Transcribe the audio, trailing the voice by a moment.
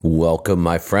Welcome,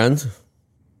 my friend.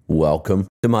 Welcome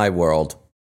to my world.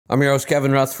 I'm your host,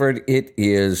 Kevin Rutherford. It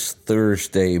is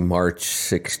Thursday, March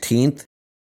 16th.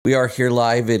 We are here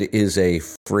live. It is a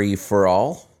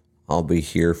free-for-all. I'll be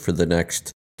here for the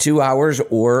next 2 hours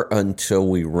or until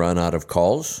we run out of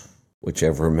calls,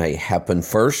 whichever may happen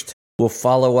first. We'll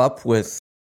follow up with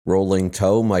Rolling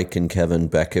Toe. Mike and Kevin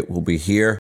Beckett will be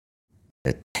here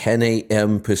at 10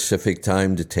 a.m. Pacific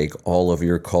time to take all of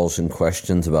your calls and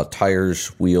questions about tires,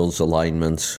 wheels,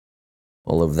 alignments,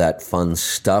 all of that fun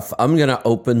stuff. I'm going to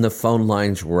open the phone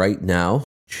lines right now.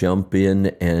 Jump in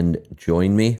and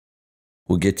join me.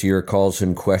 We'll get to your calls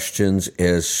and questions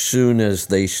as soon as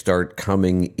they start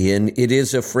coming in. It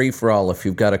is a free-for-all. If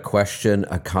you've got a question,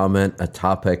 a comment, a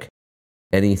topic,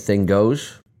 anything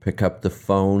goes. Pick up the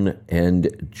phone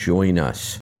and join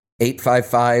us.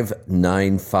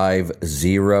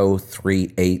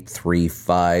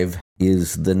 855-950-3835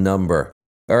 is the number.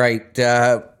 All right,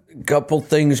 couple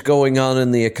things going on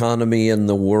in the economy and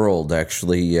the world.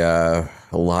 Actually, a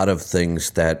lot of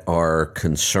things that are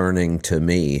concerning to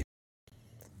me.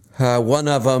 One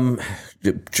of them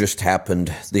just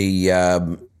happened.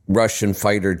 The Russian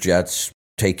fighter jets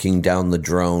taking down the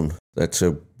drone. That's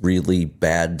a really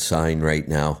bad sign right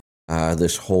now.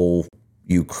 This whole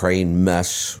Ukraine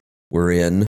mess we're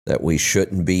in, that we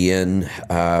shouldn't be in,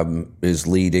 is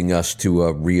leading us to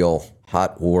a real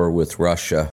hot war with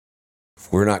Russia.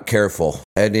 If we're not careful,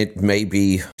 and it may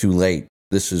be too late.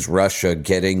 This is Russia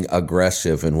getting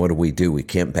aggressive, and what do? We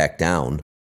can't back down.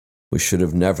 We should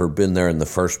have never been there in the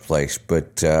first place,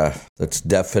 but that's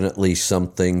definitely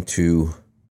something to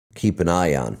keep an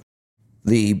eye on.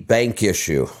 The bank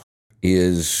issue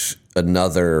is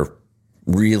another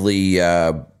really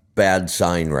bad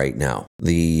sign right now.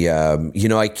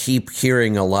 I keep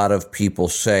hearing a lot of people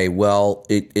say, well,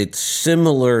 it's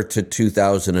similar to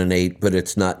 2008, but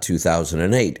it's not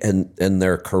 2008. And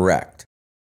they're correct.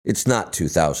 It's not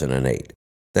 2008.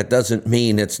 That doesn't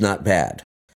mean it's not bad.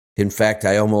 In fact,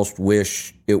 I almost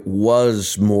wish it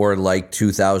was more like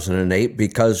 2008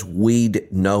 because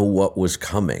we'd know what was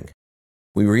coming.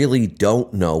 We really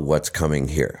don't know what's coming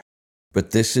here.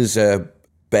 But this is a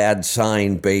bad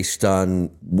sign based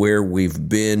on where we've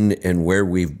been and where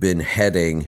we've been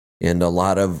heading, and a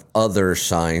lot of other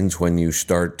signs. When you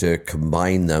start to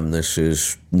combine them, this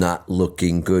is not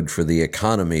looking good for the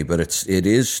economy, but it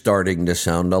is starting to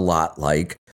sound a lot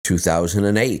like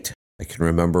 2008. I can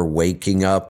remember waking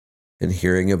up and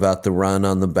hearing about the run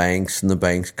on the banks and the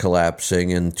banks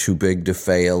collapsing and too big to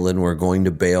fail and we're going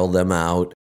to bail them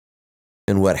out.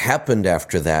 And what happened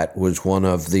after that was one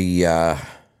of the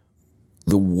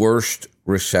worst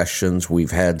recessions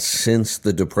we've had since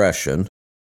the Depression,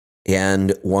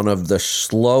 and one of the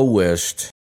slowest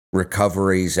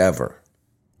recoveries ever.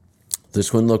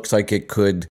 This one looks like it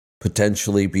could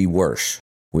potentially be worse.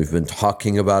 We've been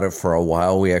talking about it for a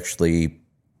while. We actually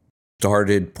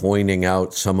started pointing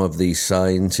out some of these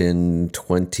signs in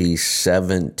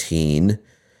 2017.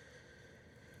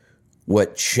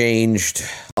 What changed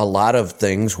a lot of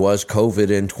things was COVID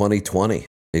in 2020.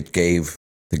 It gave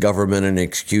the government an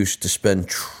excuse to spend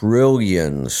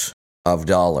trillions of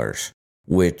dollars,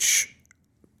 which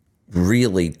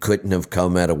really couldn't have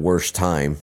come at a worse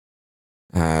time.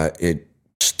 It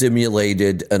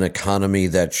stimulated an economy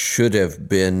that should have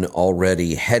been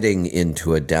already heading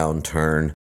into a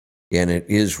downturn, and it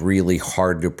is really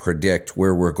hard to predict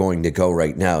where we're going to go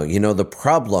right now. You know, the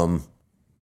problem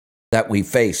that we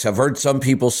face, I've heard some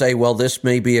people say, well, this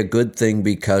may be a good thing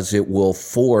because it will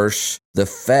force the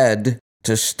Fed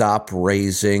to stop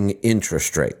raising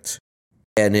interest rates.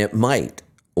 And it might,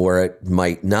 or it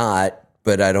might not,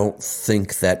 but I don't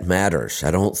think that matters. I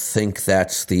don't think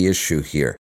that's the issue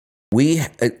here. We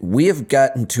have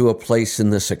gotten to a place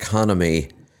in this economy.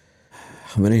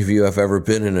 How many of you have ever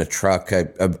been in a truck?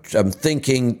 I'm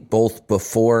thinking both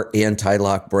before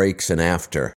anti-lock brakes and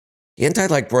after.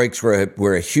 Anti-lock brakes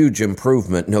were a huge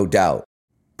improvement, no doubt.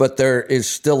 But there is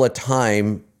still a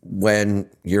time when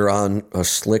you're on a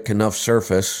slick enough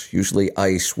surface, usually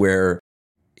ice, where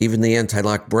even the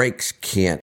anti-lock brakes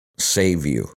can't save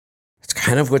you. It's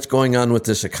kind of what's going on with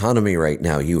this economy right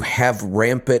now. You have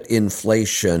rampant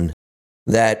inflation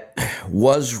that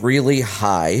was really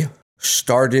high,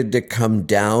 started to come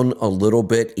down a little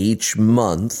bit each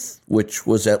month, which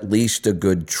was at least a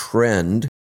good trend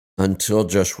until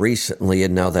just recently,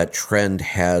 and now that trend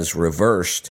has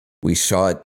reversed. We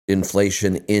saw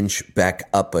inflation inch back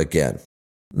up again.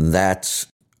 That's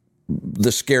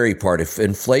the scary part. If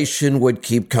inflation would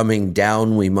keep coming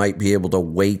down, we might be able to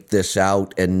wait this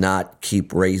out and not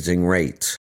keep raising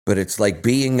rates. But it's like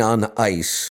being on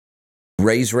ice.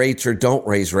 Raise rates or don't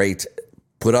raise rates,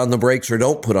 put on the brakes or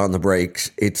don't put on the brakes,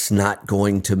 it's not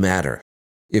going to matter.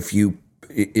 If you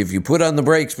put on the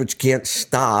brakes but you can't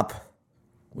stop,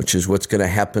 which is what's going to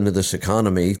happen to this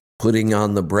economy, putting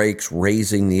on the brakes,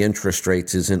 raising the interest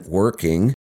rates isn't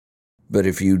working. But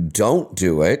if you don't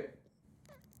do it,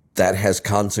 that has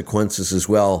consequences as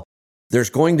well. There's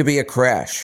going to be a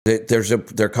crash.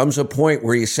 There comes a point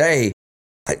where you say,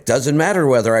 it doesn't matter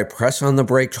whether I press on the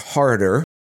brakes harder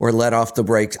or let off the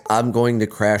brakes, I'm going to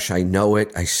crash. I know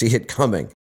it. I see it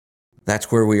coming.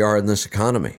 That's where we are in this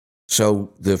economy.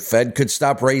 So the Fed could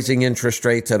stop raising interest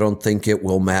rates. I don't think it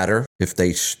will matter. If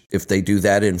they do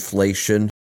that,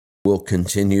 inflation will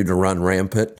continue to run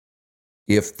rampant.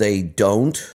 If they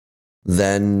don't,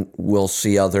 then we'll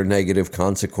see other negative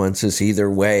consequences. Either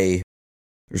way,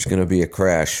 there's going to be a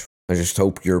crash. I just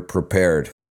hope you're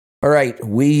prepared. All right,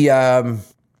 I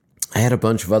had a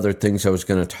bunch of other things I was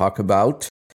going to talk about,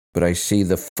 but I see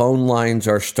the phone lines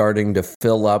are starting to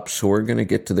fill up, so we're going to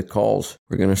get to the calls.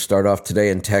 We're going to start off today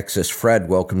in Texas. Fred,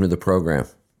 welcome to the program.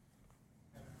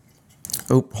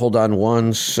 Oh, hold on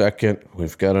one second.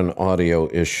 We've got an audio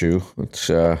issue. Let's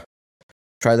try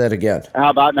that again. How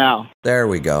about now? There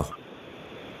we go.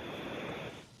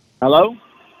 Hello?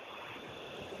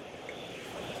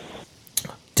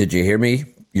 Did you hear me?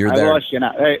 You're I there. lost you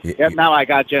now. Hey, yep, now I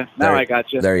got you. I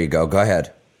got you. There you go. Go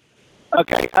ahead.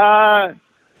 Okay.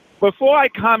 Before I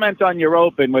comment on your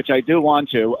open, which I do want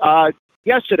to,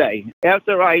 yesterday,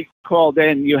 after I called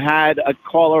in, you had a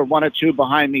caller, one or two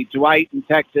behind me, Dwight in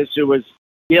Texas, who was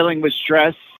dealing with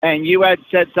stress, and you had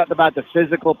said something about the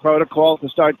physical protocol to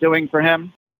start doing for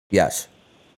him. Yes.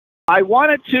 I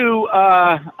wanted to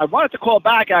call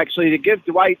back actually to give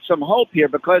Dwight some hope here,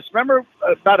 because remember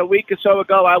about a week or so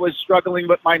ago I was struggling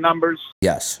with my numbers,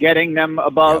 yes, getting them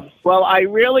above. Yep. Well, I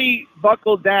really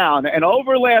buckled down, and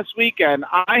over last weekend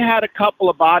I had a couple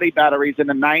of body batteries in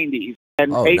the 90s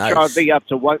and HRV nice. up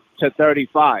to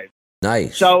 35.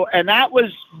 Nice. So, and that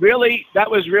was really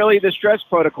the stress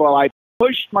protocol. I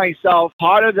pushed myself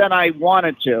harder than I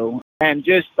wanted to, and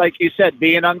just like you said,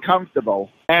 being uncomfortable.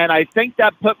 And I think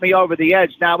that put me over the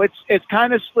edge. Now it's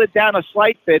kind of slid down a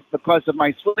slight bit because of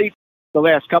my sleep the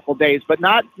last couple of days, but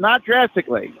not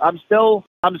drastically. I'm still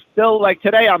like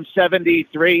today I'm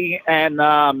 73 and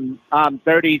I'm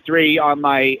 33 on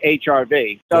my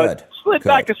HRV. So Good. It slid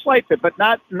back a slight bit, but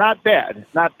not bad.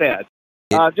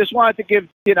 Just wanted to give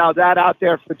that out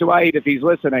there for Dwight if he's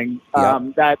listening.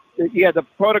 That the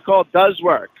protocol does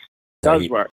work. There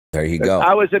you go.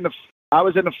 I was in the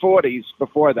 40s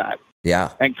before that.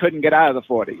 Yeah. And couldn't get out of the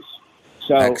 40s.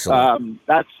 So that's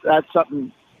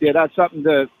something. Yeah, that's something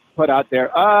to put out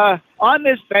there. On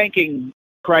this banking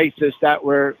crisis that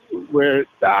we're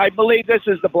I believe this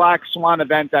is the black swan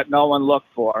event that no one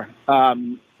looked for.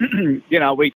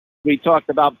 We talked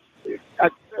about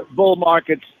bull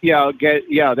markets.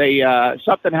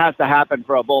 Something has to happen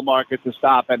for a bull market to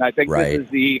stop, and I think This is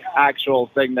the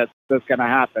actual thing that's going to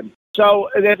happen.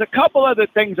 So there's a couple other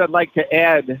things I'd like to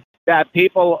add that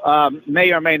people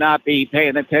may or may not be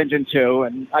paying attention to,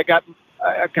 and I got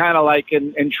kind of like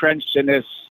entrenched in this,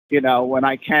 when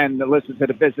I can listen to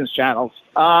the business channels.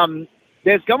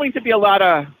 There's going to be a lot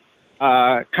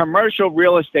of commercial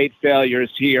real estate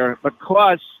failures here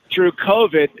because through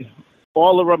COVID,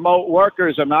 all the remote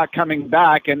workers are not coming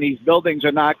back, and these buildings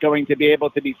are not going to be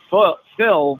able to be full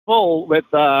with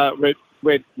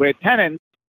tenants.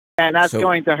 And that's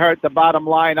going to hurt the bottom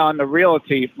line on the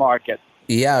realty market.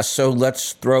 Yeah, so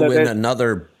let's throw in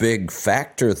another big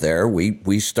factor there.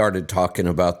 We started talking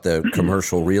about the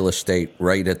commercial real estate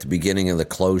right at the beginning of the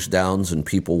close downs and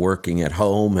people working at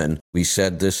home, and we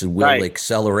said this will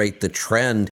accelerate the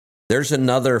trend. There's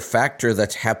another factor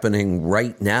that's happening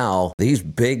right now. These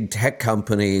big tech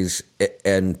companies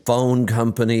and phone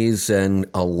companies and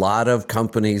a lot of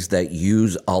companies that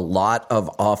use a lot of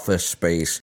office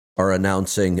space are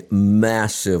announcing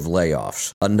massive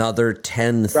layoffs. Another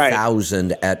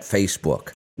 10,000 at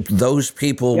Facebook. Those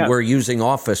people were using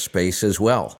office space as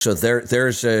well. So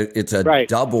it's a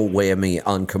double whammy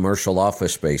on commercial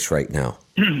office space right now.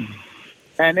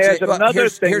 And there's another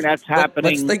thing that's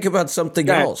happening. Let's think about something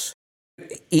else.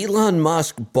 Elon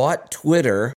Musk bought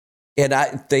Twitter, and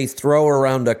they throw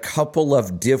around a couple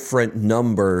of different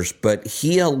numbers, but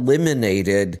he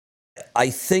eliminated,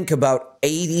 I think, about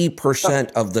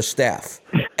 80% of the staff.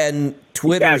 And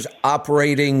Twitter's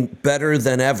operating better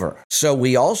than ever. So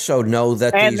we also know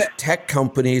that these tech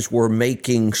companies were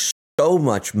making so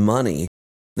much money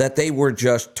that they were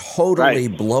just totally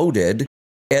bloated,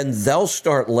 and they'll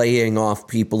start laying off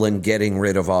people and getting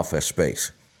rid of office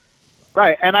space.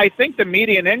 Right, and I think the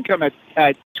median income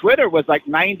at Twitter was like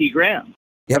 $90,000.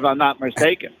 if I'm not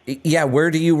mistaken. Yeah,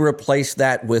 where do you replace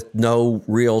that with no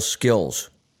real skills?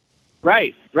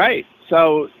 Right.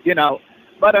 So,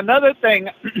 but another thing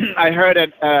I heard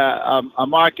a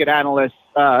market analyst,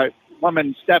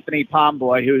 woman, Stephanie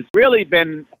Pomboy, who's really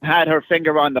had her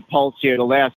finger on the pulse here the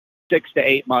last 6 to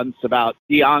 8 months about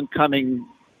the oncoming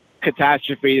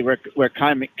catastrophe we're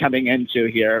coming into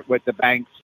here with the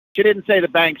banks. She didn't say the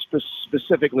banks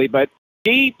specifically, but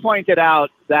she pointed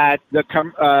out that the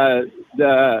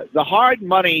hard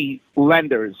money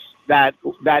lenders that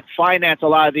finance a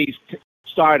lot of these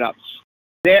startups,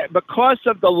 because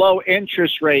of the low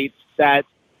interest rates that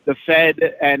the Fed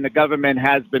and the government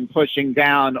has been pushing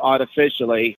down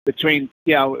artificially between,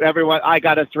 everyone, I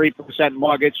got a 3%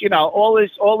 mortgage, all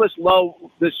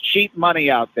this cheap money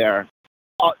out there.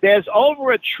 There's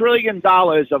over $1 trillion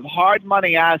of hard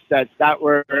money assets that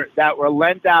were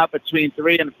lent out between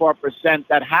 3 and 4%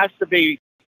 that has to be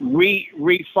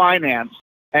refinanced,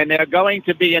 and they're going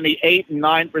to be in the 8 and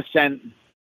 9%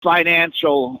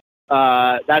 financial.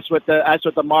 That's what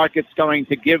the market's going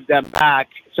to give them back.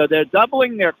 So they're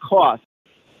doubling their cost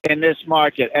in this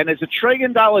market, and it's $1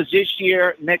 trillion this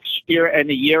year, next year, and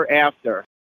the year after.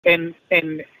 And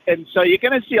so you're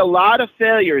going to see a lot of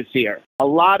failures here,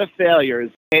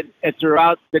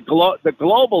 throughout the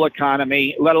global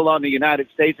economy, let alone the United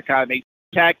States economy,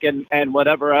 tech and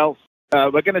whatever else.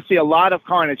 We're going to see a lot of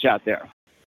carnage out there.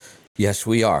 Yes,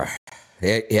 we are.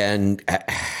 And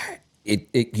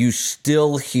you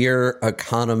still hear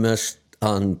economists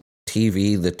on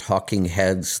TV, the talking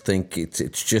heads, think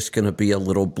it's just going to be a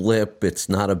little blip. It's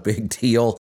not a big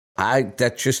deal.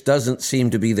 That just doesn't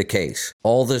seem to be the case.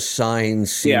 All the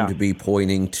signs seem to be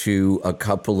pointing to a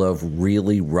couple of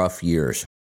really rough years.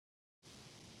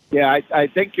 Yeah, I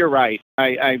think you're right.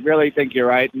 I really think you're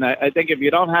right. And I think if you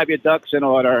don't have your ducks in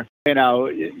order,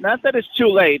 not that it's too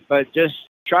late, but just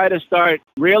try to start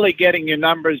really getting your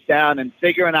numbers down and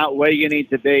figuring out where you need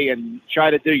to be and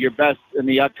try to do your best in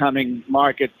the upcoming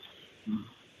markets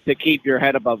to keep your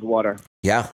head above water.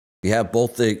 Yeah,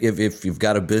 both if you've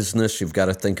got a business, you've got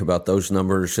to think about those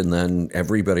numbers, and then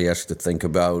everybody has to think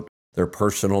about their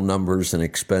personal numbers and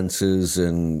expenses,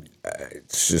 and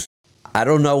it's just, I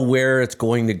don't know where it's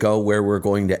going to go, where we're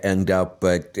going to end up,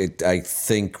 but I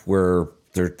think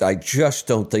I just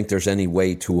don't think there's any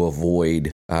way to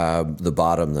avoid the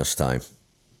bottom this time.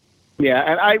 Yeah,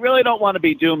 and I really don't want to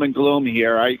be doom and gloom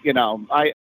here. I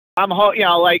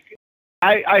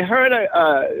heard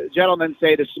a gentleman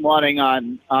say this morning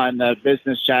on the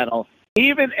Business Channel,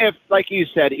 even if, like you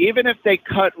said, even if they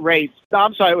cut rates,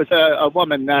 I'm sorry, it was a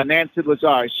woman, Nancy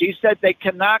Lazar, she said they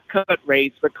cannot cut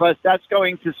rates because that's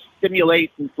going to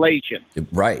stimulate inflation.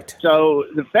 Right. So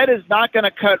the Fed is not going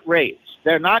to cut rates.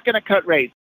 They're not going to cut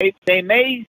rates. They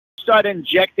may start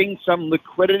injecting some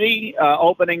liquidity,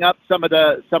 opening up some of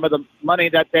the money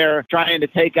that they're trying to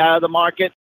take out of the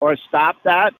market, or stop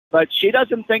that, but she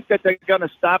doesn't think that they're going to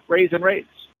stop raising rates.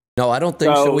 No, I don't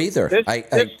think so either.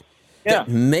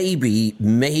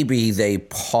 Maybe they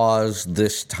pause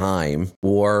this time,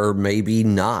 or maybe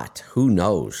not. Who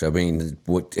knows? I mean,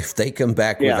 if they come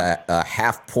back with a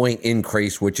half-point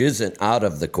increase, which isn't out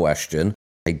of the question,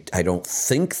 I don't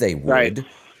think they would. Right.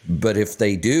 But if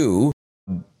they do,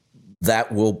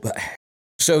 that will.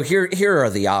 So here are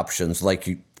the options,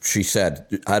 she said.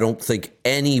 I don't think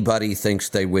anybody thinks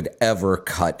they would ever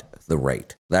cut the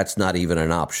rate. That's not even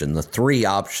an option. The three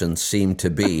options seem to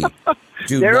be.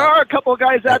 There are a couple of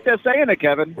guys out there saying it,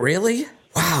 Kevin. Really?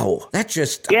 Wow. That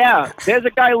just. Yeah. There's a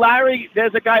guy, Larry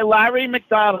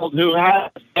McDonald, who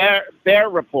has Bear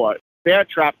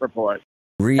Trap report.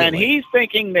 Really? And he's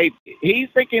thinking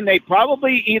they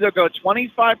probably either go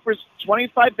 25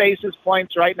 basis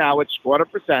points right now, which is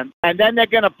 0.25%, and then they're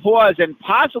going to pause and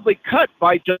possibly cut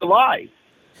by July.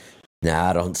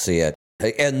 Nah, I don't see it.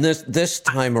 And this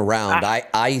time around,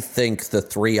 I think the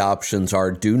three options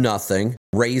are do nothing,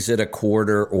 raise it a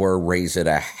quarter, or raise it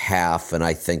a half. And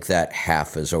I think that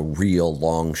half is a real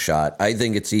long shot. I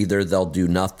think it's either they'll do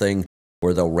nothing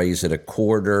or they'll raise it a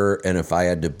quarter. And if I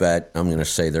had to bet, I'm going to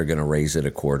say they're going to raise it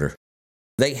a quarter.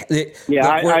 I think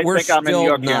I'm in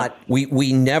your camp.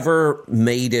 We never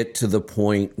made it to the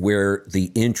point where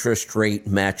the interest rate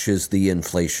matches the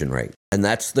inflation rate. And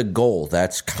that's the goal.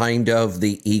 That's kind of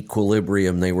the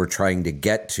equilibrium they were trying to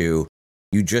get to.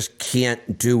 You just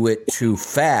can't do it too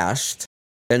fast.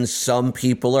 And some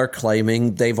people are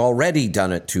claiming they've already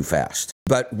done it too fast.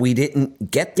 But we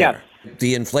didn't get there. Yeah.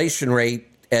 The inflation rate,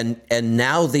 and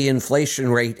now the inflation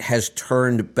rate has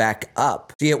turned back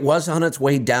up. See, it was on its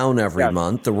way down every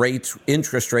month. The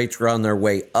interest rates were on their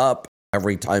way up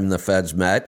every time the Feds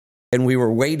met. and we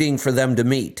were waiting for them to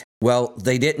meet. Well,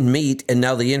 they didn't meet, and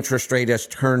now the interest rate has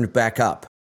turned back up.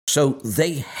 So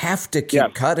they have to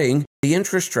keep cutting the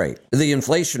interest rate. The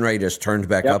inflation rate has turned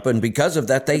back up, and because of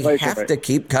that, they have to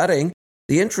keep cutting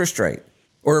the interest rate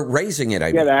or raising it.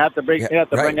 They have to bring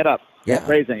it up. Yeah,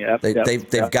 raising it.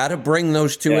 They've got to bring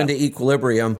those two into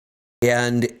equilibrium.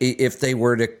 And if they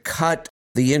were to cut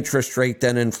the interest rate,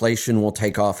 then inflation will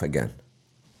take off again.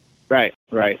 Right.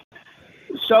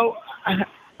 So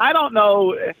I don't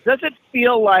know. Does it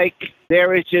feel like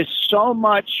there is just so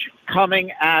much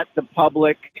coming at the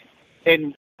public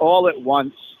in all at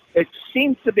once? It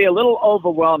seems to be a little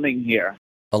overwhelming here.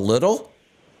 A little?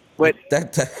 With a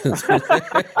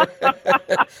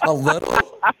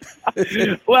little?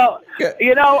 Well,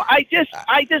 I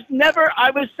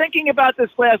was thinking about this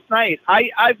last night.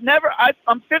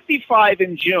 I'm 55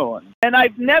 in June, and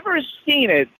I've never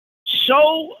seen it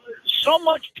so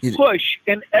much push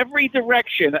in every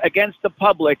direction against the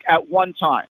public at one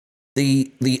time.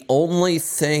 The only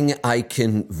thing I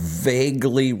can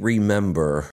vaguely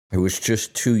remember, I was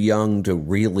just too young to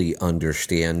really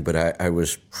understand, but I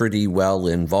was pretty well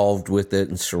involved with it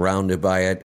and surrounded by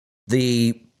it.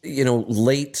 The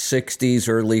late 60s,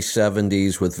 early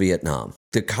 70s with Vietnam.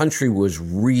 The country was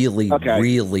really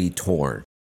torn.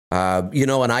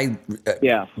 When I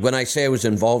say I was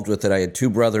involved with it, I had two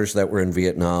brothers that were in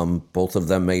Vietnam. Both of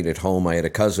them made it home. I had a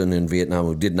cousin in Vietnam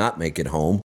who did not make it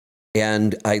home.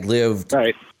 And I lived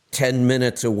 10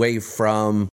 minutes away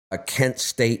from Kent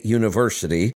State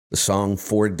University. The song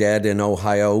 "For Dead" in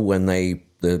Ohio, when the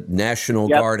National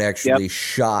Guard actually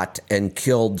shot and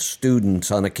killed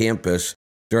students on a campus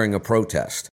during a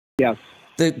protest. Yes.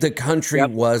 The country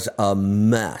was a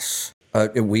mess.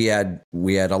 We had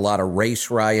a lot of race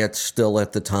riots still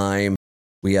at the time.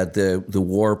 We had the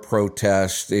war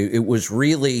protests. It was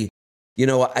really,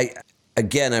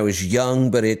 I was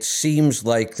young, but it seems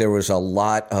like there was a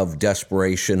lot of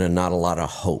desperation and not a lot of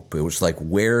hope. It was like,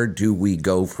 where do we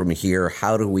go from here?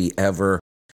 How do we ever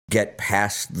get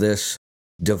past this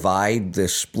divide,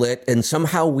 this split? And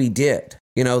somehow we did.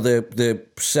 The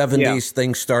 70s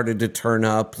things started to turn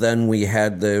up. Then we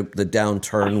had the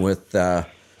downturn with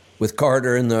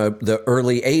Carter in the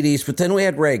early 80s, but then we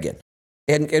had Reagan.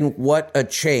 And what a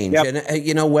change. Yep.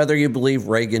 And, whether you believe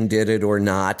Reagan did it or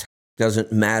not,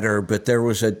 doesn't matter, but there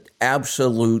was an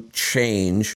absolute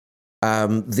change.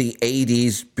 The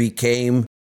 80s became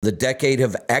the decade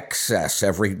of excess.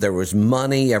 There was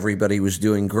money. Everybody was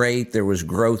doing great. There was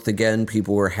growth again.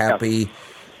 People were happy.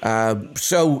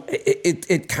 So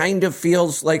it kind of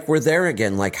feels like we're there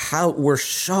again, like how we're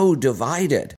so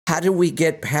divided. How do we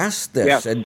get past this?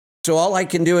 And so all I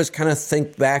can do is kind of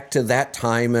think back to that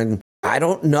time, and I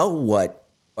don't know what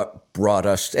brought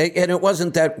us. And it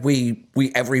wasn't that we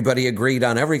everybody agreed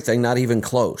on everything, not even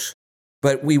close.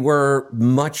 But we were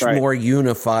much more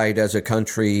unified as a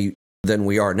country than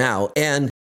we are now,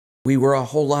 and we were a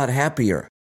whole lot happier.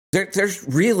 There's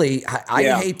really,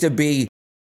 I hate to be,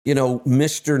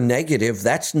 Mr. Negative.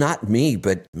 That's not me,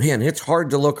 but man, it's hard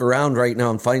to look around right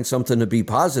now and find something to be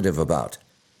positive about.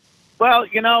 Well,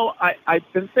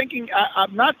 I've been thinking,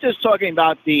 I'm not just talking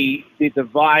about the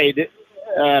divide,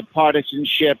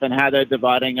 partisanship and how they're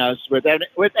dividing us with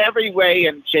every way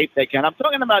and shape they can. I'm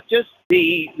talking about just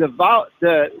the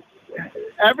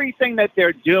everything that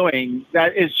they're doing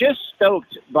that is just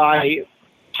stoked by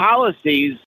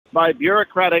policies, by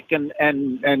bureaucratic and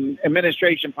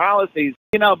administration policies.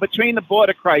 Between the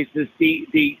border crisis,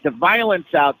 the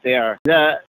violence out there,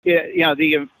 the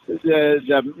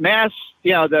mass,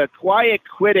 the quiet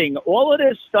quitting, all of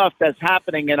this stuff that's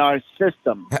happening in our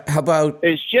system. How about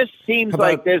it? Just seems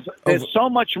like there's so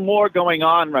much more going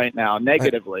on right now,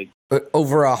 negatively.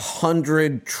 Over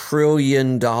 $100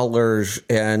 trillion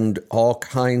and all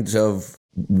kinds of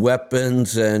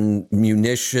weapons and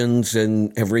munitions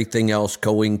and everything else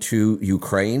going to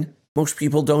Ukraine. Most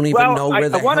people don't even know where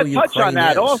the hell Ukraine is. I want to touch on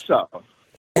that also.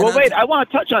 I want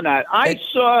to touch on that.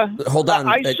 Hold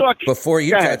on. Before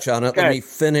you touch on it, let me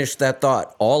finish that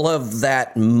thought. All of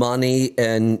that money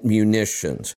and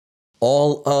munitions,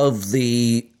 all of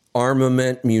the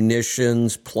armament,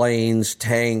 munitions, planes,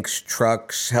 tanks,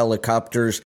 trucks,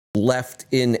 helicopters left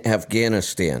in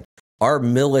Afghanistan. Our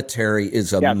military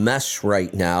is a mess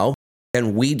right now,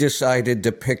 and we decided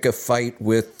to pick a fight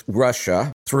with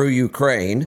Russia through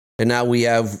Ukraine. And now we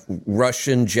have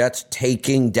Russian jets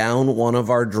taking down one of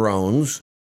our drones.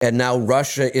 And now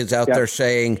Russia is out there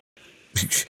saying,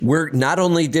 not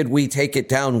only did we take it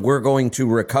down, we're going to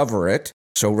recover it.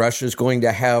 So Russia's going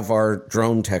to have our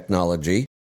drone technology.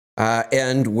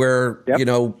 And we're,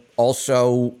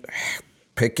 also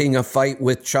picking a fight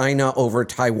with China over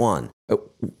Taiwan.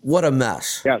 What a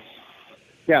mess. Yes.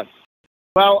 Yes.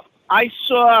 Well, I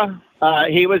saw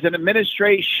he was an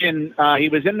administration. He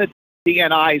was in the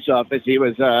DNI's office.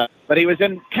 But he was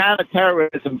in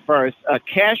counterterrorism first.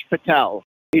 Kash Patel.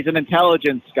 He's an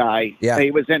intelligence guy. Yeah.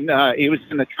 He was in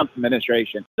the Trump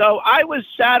administration. So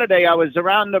Saturday. I was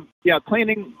around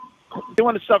cleaning,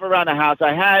 doing the stuff around the house.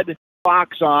 I had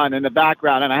Fox on in the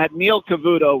background, and I had Neil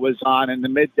Cavuto was on in the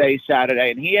midday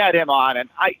Saturday, and he had him on. And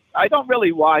I don't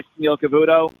really watch Neil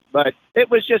Cavuto, but it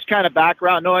was just kind of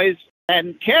background noise.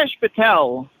 And Kash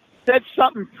Patel said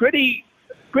something pretty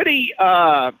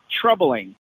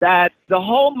troubling, that the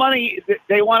whole money,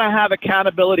 they want to have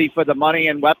accountability for the money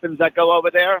and weapons that go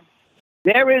over there.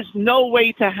 There is no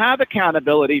way to have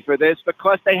accountability for this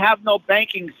because they have no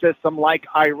banking system like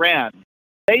Iran.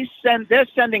 They're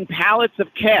sending pallets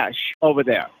of cash over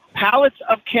there, pallets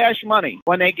of cash money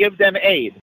when they give them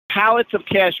aid, pallets of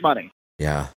cash money.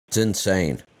 Yeah, it's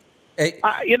insane. Where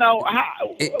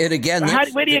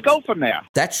do you go from there?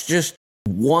 That's just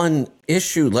one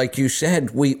issue. Like you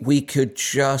said, we could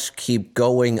just keep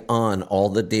going on. All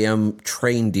the damn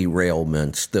train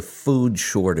derailments, the food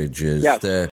shortages, yes.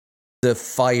 the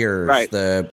fires, right.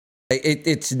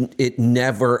 It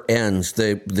never ends.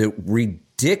 The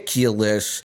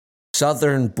ridiculous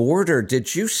southern border.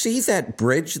 Did you see that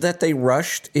bridge that they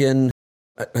rushed in?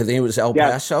 I think it was El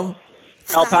Paso.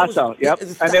 El Paso, yep.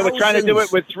 And they were trying to do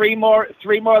it with three more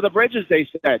of the bridges, they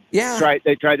said. Yeah.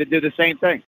 They tried to do the same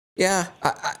thing. Yeah.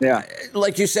 Yeah.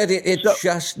 Like you said, it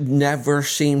just never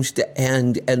seems to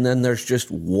end. And then there's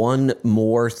just one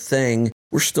more thing.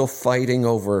 We're still fighting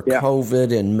over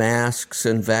COVID and masks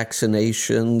and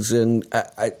vaccinations. And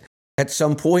at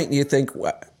some point you think,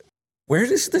 where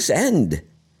does this end?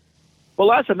 Well,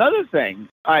 that's another thing.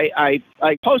 I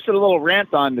posted a little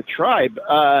rant on the Tribe.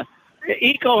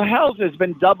 EcoHealth has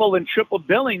been double and triple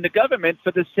billing the government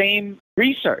for the same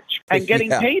research and getting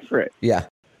paid for it. Yeah.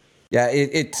 Yeah,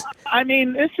 it's. I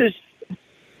mean, this is.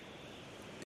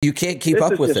 You can't keep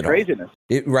up with it. Craziness.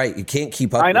 Right, you can't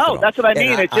keep up. I know. With it That's what I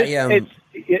mean.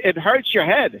 It hurts your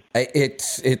head.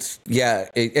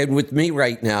 And with me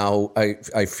right now,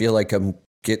 I feel like I'm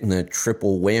getting a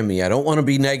triple whammy. I don't want to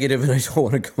be negative, and I don't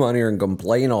want to come on here and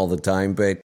complain all the time,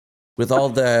 but with all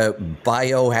the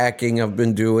biohacking I've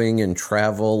been doing and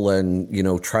travel and,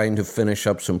 trying to finish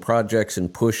up some projects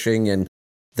and pushing, and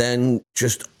then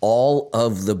just all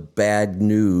of the bad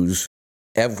news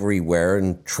everywhere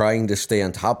and trying to stay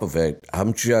on top of it,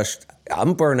 I'm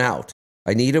burnt out.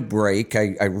 I need a break.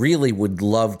 I really would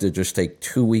love to just take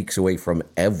 2 weeks away from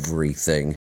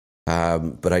everything.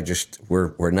 But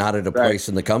we're not at a place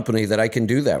in the company that I can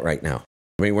do that right now.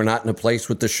 I mean, we're not in a place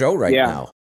with the show right now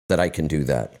that I can do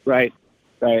that. Right.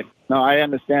 No, I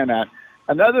understand that.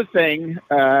 Another thing,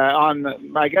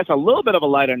 on, I guess, a little bit of a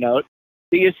lighter note,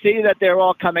 do you see that they're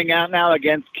all coming out now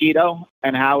against keto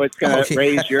and how it's going to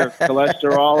raise your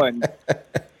cholesterol? And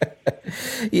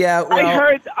yeah,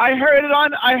 well, I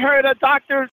heard a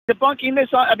doctor debunking this.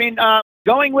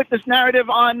 Going with this narrative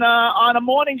on a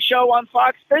morning show on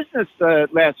Fox Business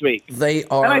last week. They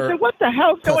are. And I said, "What the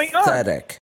hell's going on?"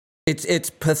 Pathetic. It's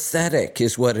pathetic,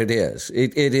 is what it is.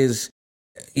 It is,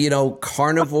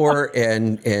 carnivore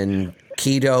and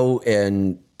keto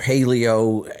and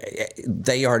paleo.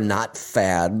 They are not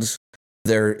fads.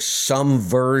 Some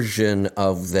version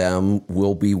of them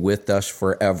will be with us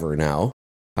forever now.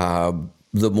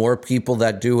 The more people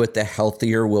that do it, the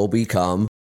healthier we'll become.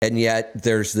 And yet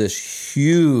there's this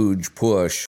huge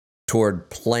push toward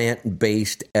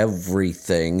plant-based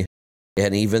everything,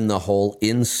 and even the whole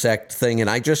insect thing. And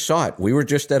I just saw it. We were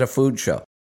just at a food show.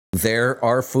 There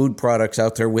are food products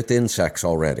out there with insects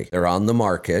already. They're on the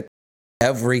market.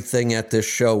 Everything at this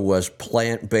show was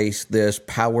plant-based this,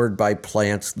 powered by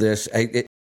plants this.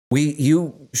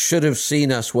 You should have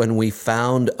seen us when we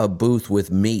found a booth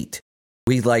with meat.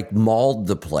 We mauled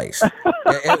the place.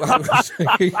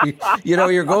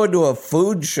 You're going to a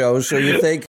food show, so you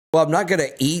think, well, I'm not going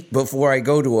to eat before I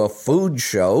go to a food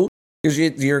show, because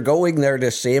you're going there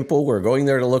to sample. We're going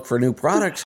there to look for new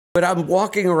products. But I'm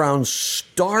walking around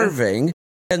starving,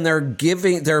 and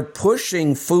they're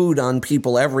pushing food on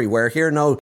people everywhere. Here,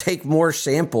 no, take more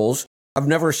samples. I've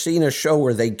never seen a show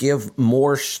where they give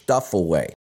more stuff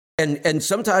away. And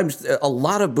sometimes a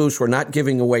lot of booths were not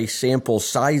giving away sample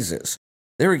sizes.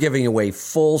 They were giving away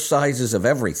full sizes of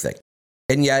everything.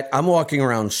 And yet I'm walking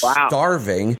around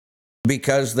starving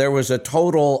because there was a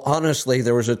total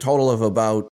of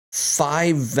about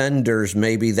 5 vendors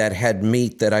maybe that had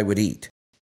meat that I would eat.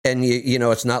 And,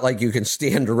 it's not like you can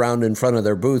stand around in front of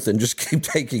their booth and just keep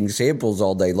taking samples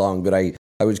all day long. But I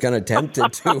was kind of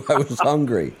tempted to. I was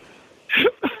hungry.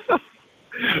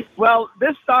 Well,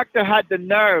 this doctor had the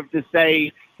nerve to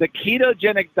say the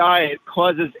ketogenic diet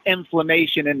causes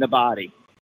inflammation in the body.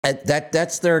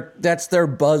 That's their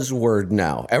buzzword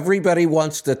now. Everybody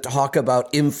wants to talk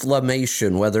about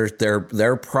inflammation, whether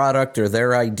their product or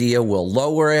their idea will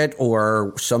lower it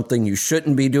or something you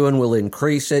shouldn't be doing will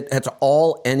increase it. That's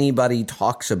all anybody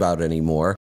talks about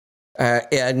anymore.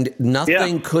 And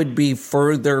nothing could be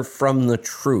further from the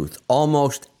truth.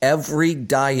 Almost every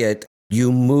diet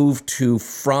you move to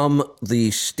from the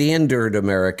standard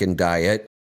American diet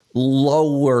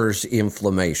lowers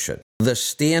inflammation. The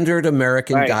standard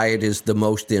American diet is the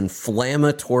most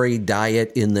inflammatory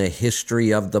diet in the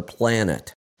history of the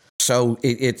planet. So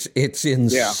it's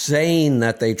insane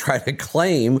that they try to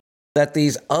claim that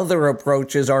these other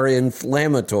approaches are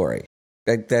inflammatory.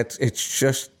 It's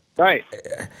just right.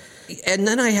 And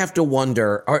then I have to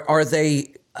wonder, are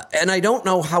they? And I don't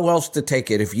know how else to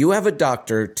take it. If you have a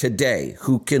doctor today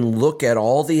who can look at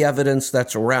all the evidence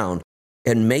that's around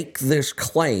and make this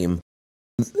claim,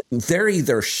 they're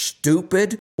either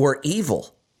stupid or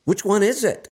evil. Which one is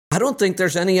it? I don't think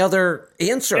there's any other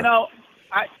answer. You know,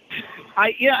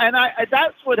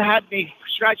 that's what had me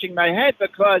scratching my head,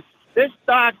 because this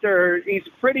doctor, he's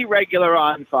pretty regular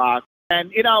on Fox,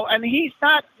 and and he's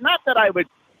not that I would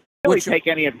really take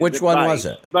any of his Which advice, one was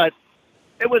it? But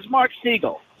it was Mark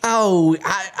Siegel. Oh,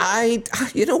 I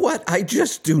you know what? I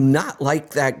just do not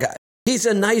like that guy. He's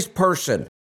a nice person.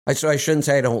 So I shouldn't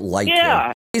say I don't like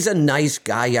him. He's a nice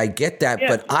guy, I get that,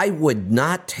 but I would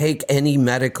not take any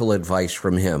medical advice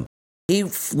from him. He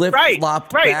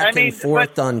flip-flopped back and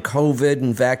forth on COVID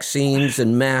and vaccines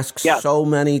and masks so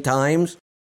many times.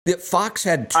 Fox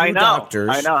had two doctors.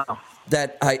 I know.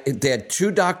 They had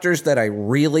two doctors that I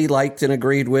really liked and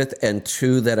agreed with, and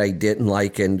two that I didn't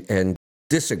like and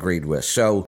disagreed with.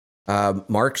 So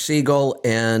Mark Siegel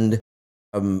and,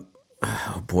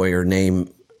 her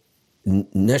name,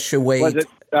 Neshaway. Was it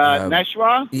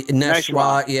Neshwa?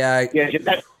 Neshwa, yeah.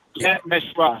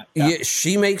 Neshwa. Yeah,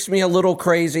 she makes me a little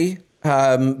crazy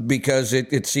because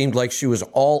it seemed like she was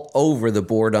all over the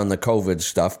board on the COVID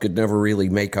stuff, could never really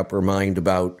make up her mind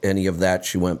about any of that.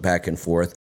 She went back and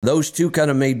forth. Those two kind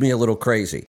of made me a little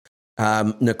crazy.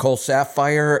 Nicole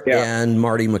Saphier and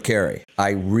Marty Makary,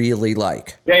 I really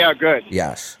like. They are good.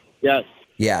 Yes. Yes.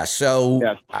 Yeah,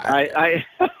 so I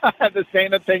have the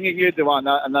same opinion you do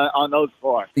on those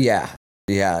four. Yeah.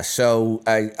 So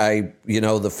I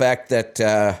the fact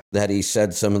that he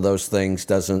said some of those things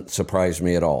doesn't surprise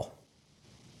me at all.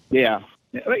 Yeah,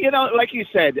 like you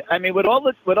said, I mean, with all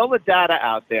the data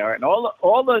out there and all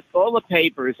the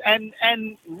papers and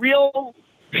real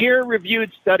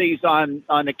peer-reviewed studies on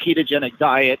a ketogenic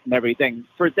diet and everything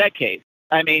for decades.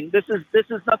 I mean, this is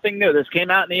nothing new. This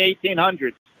came out in the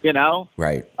 1800s.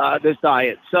 Right. This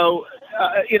diet. So,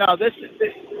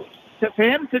 for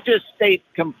him to just state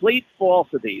complete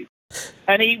falsities,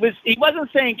 and he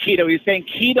wasn't saying keto. He was saying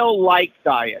keto-like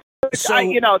diet.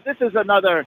 So, this is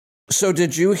another. So,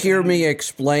 did you hear me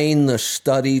explain the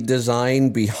study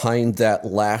design behind that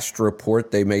last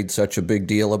report? They made such a big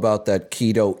deal about that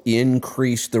keto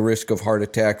increased the risk of heart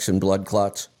attacks and blood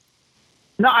clots.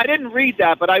 No, I didn't read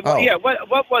that, but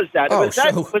what was that? Was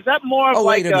that more of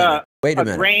like a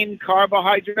grain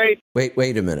carbohydrate?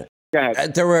 Wait a minute. Go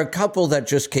ahead. There were a couple that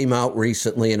just came out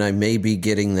recently, and I may be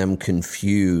getting them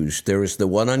confused. There was the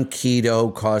one on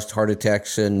keto caused heart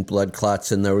attacks and blood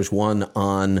clots, and there was one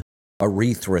on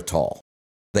erythritol.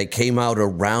 They came out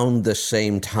around the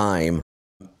same time.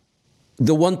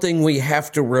 The one thing we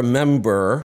have to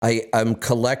remember, I'm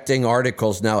collecting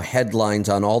articles now, headlines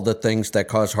on all the things that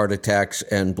cause heart attacks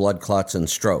and blood clots and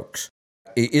strokes.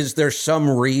 Is there some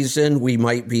reason we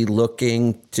might be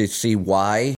looking to see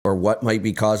why or what might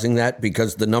be causing that?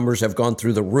 Because the numbers have gone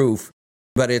through the roof,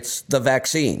 but it's the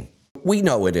vaccine. We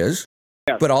know it is.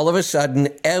 Yes. But all of a sudden,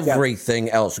 everything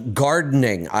else,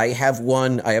 gardening. I have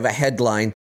a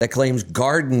headline that claims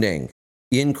gardening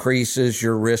increases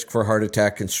your risk for heart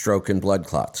attack and stroke and blood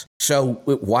clots. So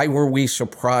why were we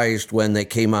surprised when they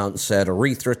came out and said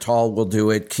erythritol will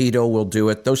do it, keto will do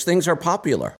it? Those things are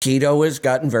popular. Keto has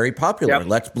gotten very popular. Yep.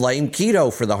 Let's blame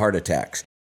keto for the heart attacks.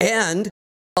 And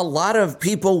a lot of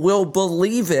people will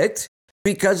believe it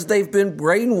because they've been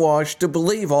brainwashed to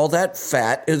believe all that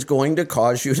fat is going to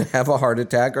cause you to have a heart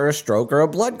attack or a stroke or a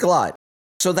blood clot.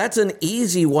 So that's an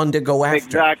easy one to go after.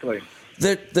 Exactly.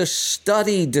 The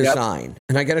study design,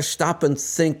 and I got to stop and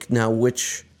think now,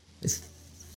 was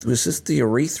this the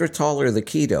erythritol or the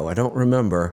keto? I don't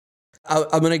remember.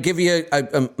 I'm going to give you,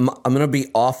 I'm going to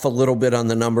be off a little bit on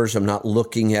the numbers. I'm not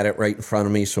looking at it right in front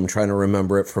of me, so I'm trying to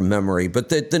remember it from memory. But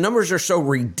the numbers are so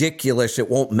ridiculous, it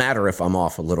won't matter if I'm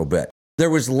off a little bit. There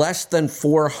was less than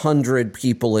 400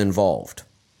 people involved.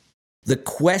 The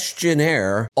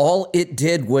questionnaire, all it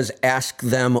did was ask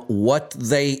them what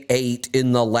they ate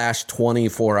in the last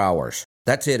 24 hours.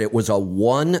 That's it. It was a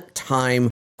one-time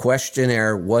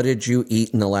questionnaire. What did you eat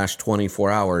in the last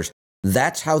 24 hours?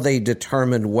 That's how they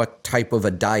determined what type of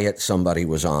a diet somebody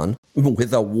was on,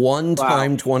 with a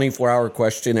one-time 24-hour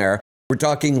questionnaire. We're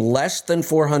talking less than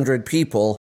 400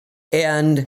 people.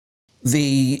 And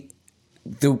the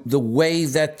way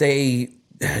that they,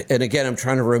 and again, I'm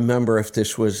trying to remember if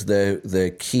this was the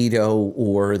keto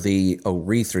or the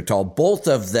erythritol. Both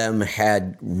of them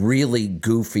had really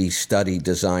goofy study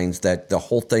designs that the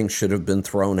whole thing should have been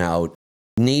thrown out.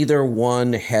 Neither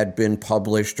one had been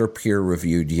published or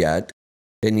peer-reviewed yet.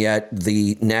 And yet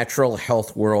the natural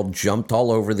health world jumped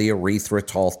all over the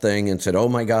erythritol thing and said, oh,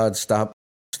 my God, stop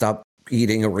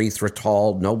eating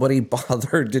erythritol. Nobody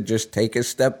bothered to just take a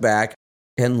step back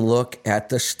and look at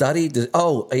the study.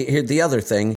 Oh, here, the other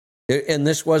thing, and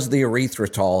this was the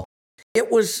erythritol. It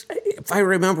was, if I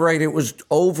remember right, it was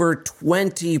over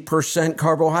 20%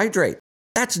 carbohydrate.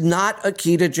 That's not a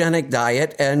ketogenic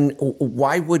diet, and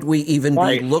why would we even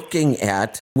be looking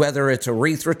at whether it's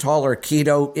erythritol or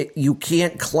keto? You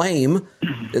can't claim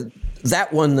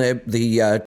that one,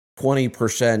 the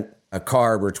 20%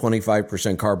 carb or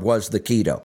 25% carb was the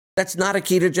keto. That's not a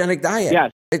ketogenic diet.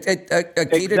 Yes.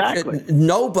 Exactly.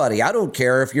 Nobody, I don't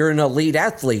care if you're an elite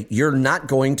athlete, you're not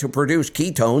going to produce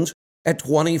ketones at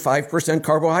 25%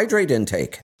 carbohydrate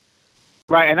intake.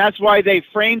 Right, and that's why they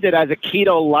framed it as a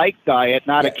keto-like diet,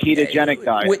 not a ketogenic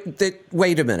diet.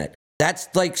 Wait a minute. That's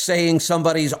like saying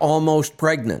somebody's almost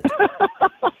pregnant.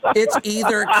 It's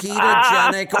either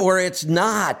ketogenic or it's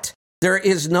not. There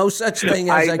is no such thing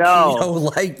as a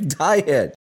keto-like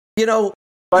diet. You know,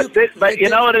 But you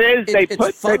know what it is? They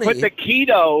put the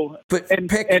keto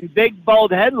in big,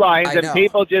 bold headlines, and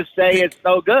people just say it's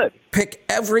so good. Pick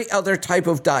every other type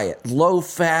of diet.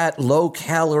 Low-fat,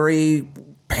 low-calorie,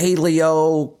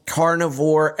 paleo,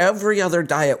 carnivore, every other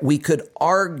diet. We could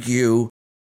argue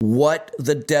what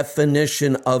the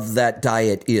definition of that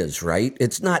diet is, right?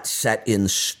 It's not set in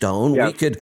stone. Yes. We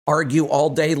could argue all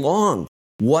day long.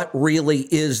 What really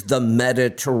is the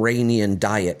Mediterranean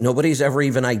diet? Nobody's ever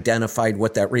even identified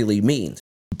what that really means.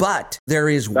 But there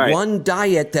is one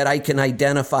diet that I can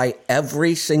identify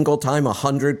every single time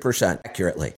 100%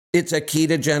 accurately. It's a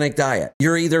ketogenic diet.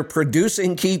 You're either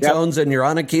producing ketones and you're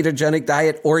on a ketogenic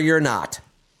diet or you're not.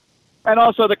 And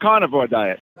also the carnivore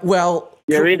diet. Well,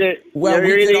 you're either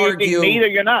eating meat or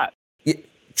you're not.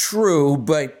 True,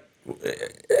 but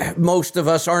most of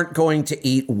us aren't going to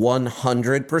eat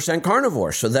 100%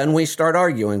 carnivore. So then we start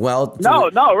arguing, well,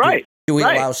 do we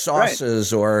allow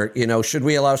sauces or, should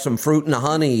we allow some fruit and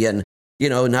honey? And,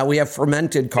 now we have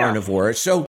fermented carnivore. Yeah.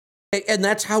 So, and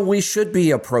that's how we should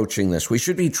be approaching this. We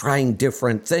should be trying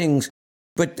different things.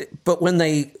 But when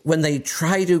they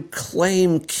try to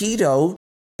claim keto,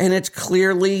 and it's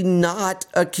clearly not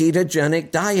a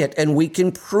ketogenic diet, and we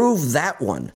can prove that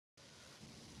one.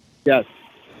 Yes.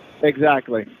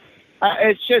 Exactly.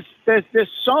 It's just there's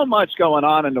so much going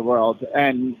on in the world,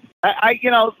 and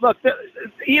look,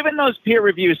 even those peer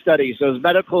review studies, those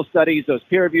medical studies, those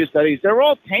peer review studies, they're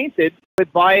all tainted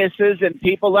with biases and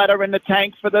people that are in the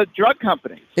tank for the drug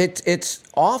companies. It's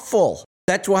awful.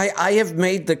 That's why I have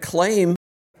made the claim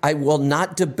I will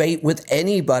not debate with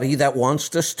anybody that wants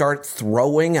to start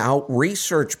throwing out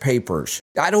research papers.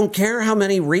 I don't care how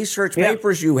many research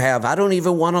papers you have. I don't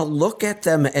even want to look at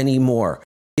them anymore.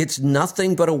 It's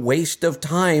nothing but a waste of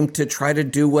time to try to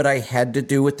do what I had to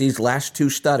do with these last two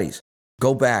studies.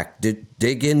 Go back,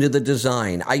 dig into the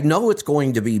design. I know it's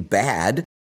going to be bad.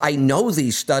 I know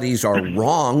these studies are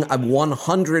wrong. I'm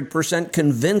 100%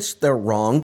 convinced they're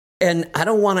wrong. And I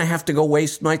don't want to have to go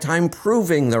waste my time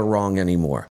proving they're wrong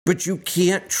anymore. But you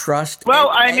can't trust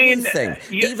anything.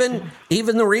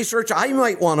 Even the research I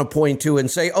might want to point to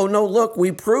and say, oh, no, look,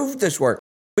 we proved this work.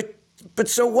 But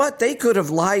so what? They could have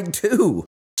lied too.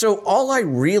 So all I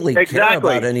really care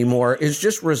about anymore is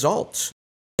just results.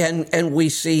 And we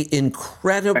see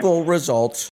incredible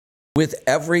results with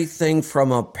everything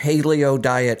from a paleo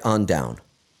diet on down.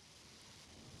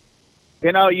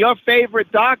 Your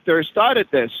favorite doctor started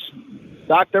this,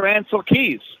 Dr. Ansel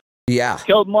Keys. Yeah.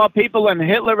 Killed more people than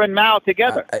Hitler and Mao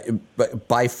together.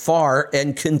 By far,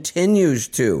 and continues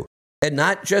to. And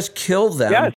not just kill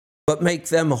them, but make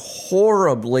them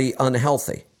horribly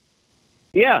unhealthy.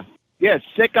 Yeah. Yeah,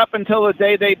 sick up until the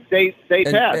day they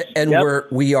pass. And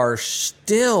we are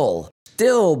still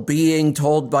being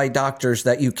told by doctors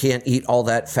that you can't eat all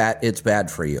that fat, it's bad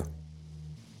for you.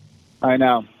 I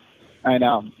know.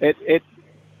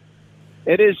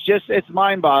 It is just, it's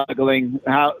mind-boggling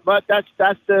how, but that's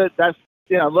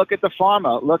look at the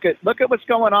pharma. Look at what's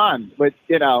going on with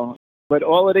with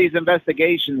all of these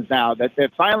investigations now that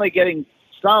they're finally getting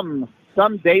some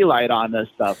daylight on this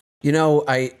stuff.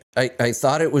 I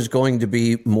thought it was going to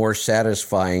be more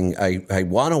satisfying. I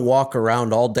want to walk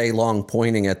around all day long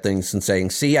pointing at things and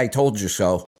saying, see, I told you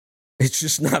so. It's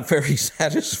just not very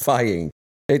satisfying.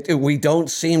 We don't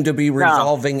seem to be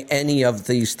resolving any of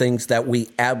these things that we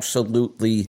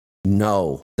absolutely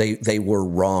know they were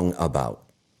wrong about.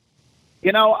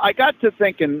 I got to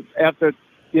thinking after,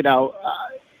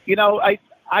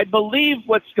 I believe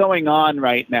what's going on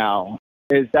right now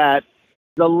is that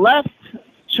the left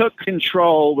took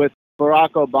control with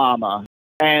Barack Obama,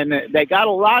 and they got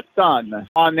a lot done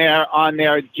on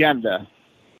their agenda.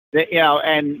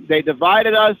 And they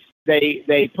divided us.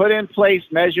 They put in place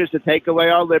measures to take away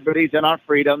our liberties and our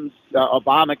freedoms.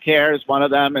 Obamacare is one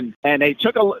of them, and they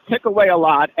took away a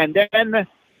lot. And then,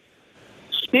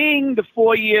 seeing the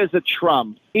 4 years of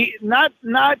Trump, not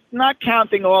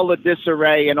counting all the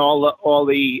disarray and all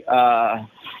the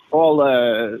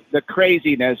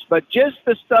craziness, but just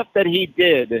the stuff that he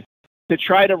did to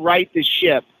try to right the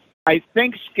ship, I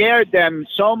think scared them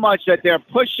so much that they're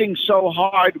pushing so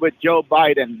hard with Joe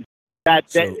Biden that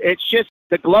it's just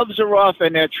the gloves are off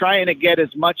and they're trying to get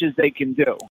as much as they can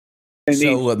do in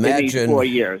these 4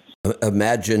 years.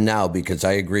 Imagine now, because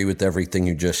I agree with everything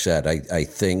you just said. I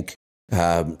think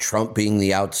Trump being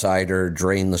the outsider,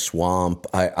 drain the swamp.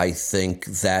 I think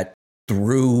that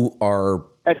through our...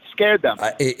 It scared them.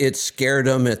 It scared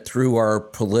them. It threw our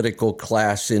political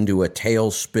class into a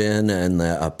tailspin and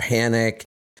a panic.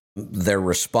 They're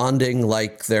responding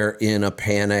like they're in a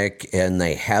panic, and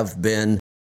they have been.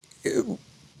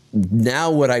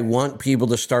 Now what I want people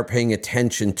to start paying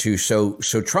attention to, so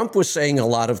Trump was saying a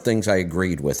lot of things I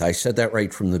agreed with. I said that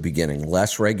right from the beginning.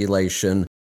 Less regulation,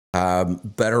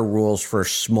 better rules for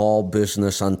small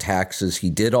business on taxes. He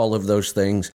did all of those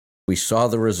things. We saw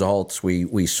the results.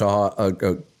 We saw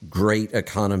a great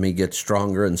economy get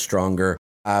stronger and stronger.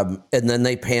 And then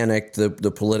they panicked.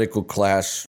 The political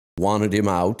class wanted him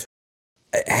out.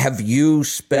 Have you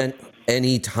spent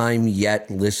any time yet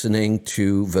listening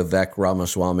to Vivek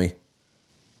Ramaswamy?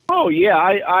 Oh, yeah.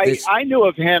 I knew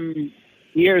of him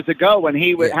years ago when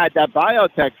he had that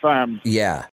biotech firm.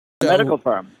 Yeah. Medical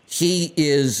firm. He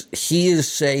is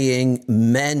saying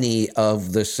many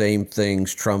of the same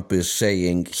things Trump is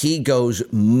saying. He goes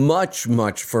much,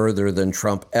 much further than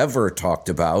Trump ever talked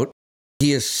about.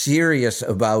 He is serious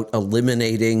about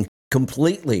eliminating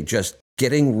completely, just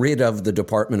getting rid of the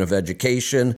Department of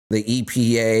Education, the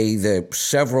EPA, the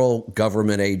several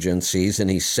government agencies, and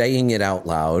he's saying it out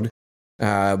loud.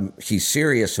 He's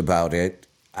serious about it.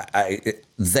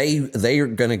 They are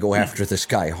going to go after this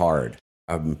guy hard.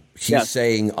 He's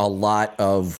saying a lot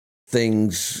of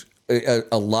things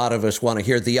a lot of us want to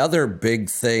hear. The other big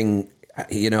thing,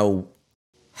 I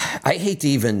hate to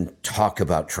even talk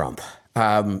about Trump.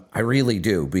 I really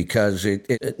do, because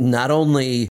it not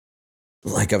only,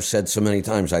 like I've said so many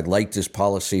times, I liked his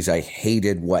policies. I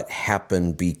hated what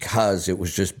happened because it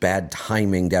was just bad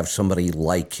timing to have somebody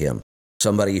like him,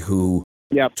 somebody who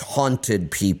taunted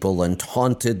people and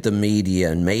taunted the media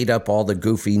and made up all the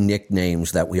goofy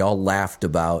nicknames that we all laughed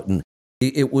about. And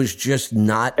it was just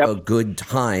not a good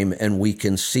time. And we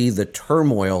can see the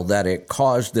turmoil that it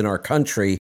caused in our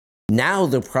country. Now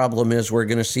the problem is we're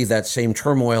going to see that same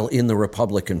turmoil in the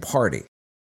Republican Party.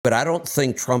 But I don't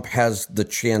think Trump has the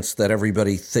chance that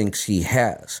everybody thinks he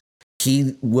has.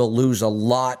 He will lose a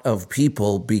lot of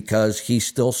people because he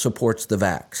still supports the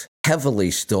vax, heavily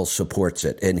still supports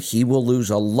it, and he will lose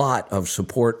a lot of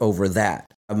support over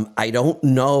that. I don't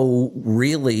know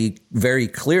really very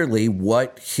clearly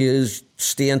what his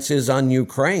stance is on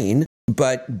Ukraine,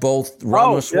 but both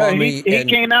Ramaswamy he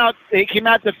came out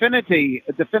definitively.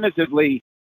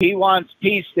 He wants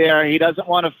peace there. He doesn't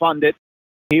want to fund it.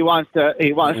 He wants to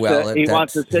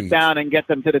sit down and get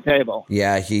them to the table.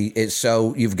 Yeah,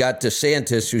 so you've got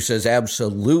DeSantis, who says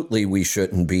absolutely we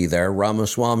shouldn't be there.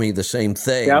 Ramaswamy, the same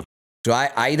thing. Yep. So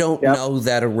I don't know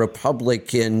that a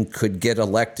Republican could get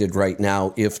elected right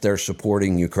now if they're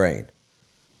supporting Ukraine.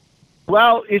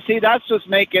 Well, you see, that's what's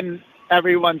making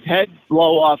everyone's head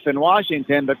blow off in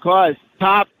Washington, because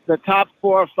the top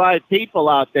 4 or 5 people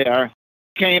out there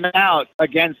came out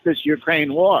against this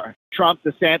Ukraine war. Trump,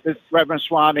 DeSantis,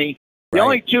 Ramaswamy. The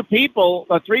only 3 people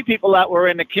that were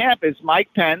in the camp is Mike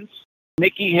Pence,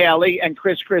 Nikki Haley, and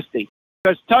Chris Christie.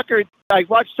 Because Tucker, I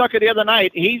watched Tucker the other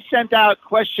night, he sent out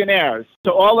questionnaires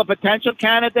to all the potential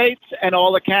candidates and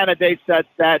all the candidates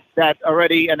that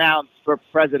already announced for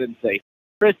presidency.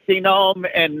 Kristi Noem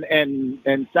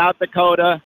in South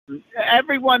Dakota,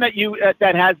 everyone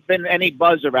that has been any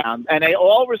buzz around, and they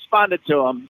all responded to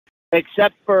him,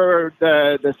 except for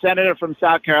the senator from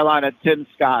South Carolina, Tim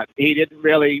Scott. He didn't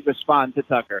really respond to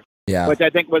Tucker, which I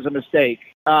think was a mistake.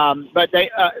 But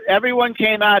everyone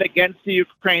came out against the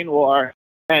Ukraine war,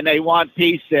 and they want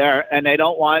peace there, and they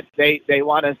want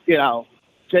to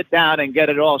sit down and get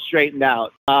it all straightened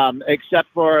out. Except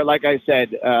for, like I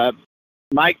said,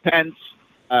 Mike Pence,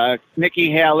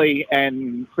 Nikki Haley,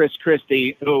 and Chris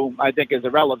Christie, who I think is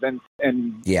irrelevant.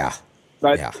 And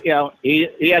But,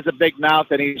 he has a big mouth,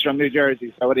 and he's from New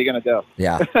Jersey, so what are you going to do?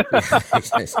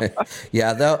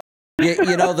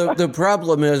 The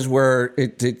problem is where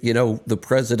the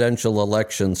presidential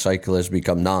election cycle has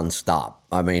become nonstop.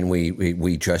 I mean,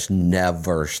 we just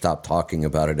never stop talking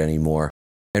about it anymore.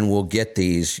 And we'll get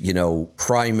these,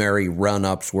 primary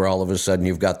run-ups where all of a sudden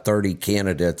you've got 30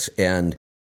 candidates, and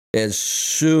as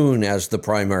soon as the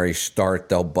primaries start,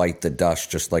 they'll bite the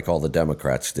dust just like all the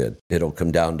Democrats did. It'll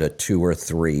come down to 2 or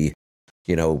 3,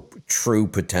 true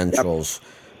potentials.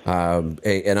 Yep.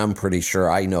 And I'm pretty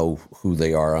sure I know who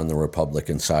they are on the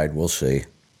Republican side. We'll see.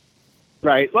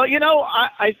 Right. Well,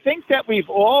 I think that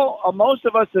most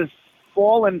of us have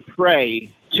fallen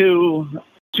prey to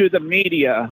the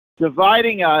media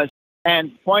dividing us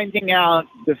and pointing out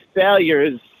the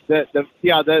failures,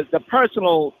 the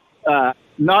personal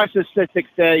narcissistic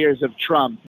failures of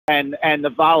Trump and the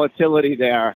volatility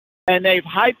there. And they've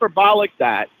hyperbolic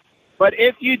that. But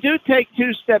if you do take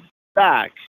 2 steps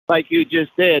back, like you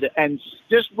just did, and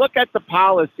just look at the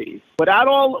policies without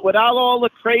all the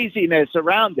craziness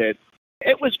around it,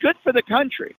 it was good for the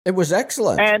country. It was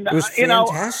excellent. And it was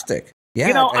fantastic.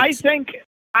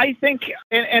 I think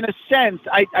in a sense,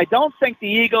 I don't think the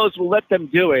Eagles will let them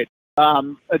do it.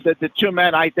 The 2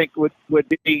 men I think would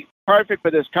be perfect for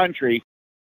this country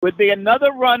would be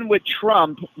another run with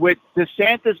Trump, with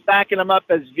DeSantis backing him up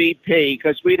as VP,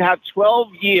 because we'd have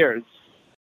 12 years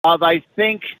of, I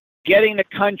think, getting the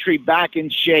country back in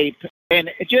shape.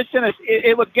 And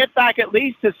it would get back at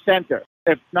least to center,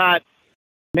 if not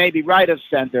maybe right of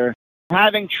center,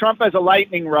 having Trump as a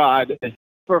lightning rod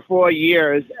for 4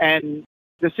 years. And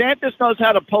DeSantis knows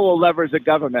how to pull the levers of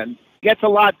government, gets a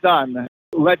lot done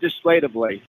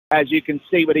legislatively, as you can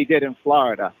see what he did in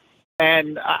Florida.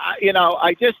 And,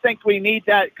 I just think we need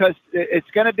that, because it's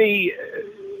going to be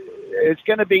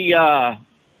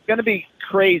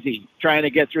crazy trying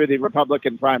to get through the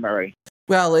Republican primary.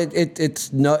 Well, it's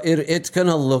going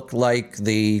to look like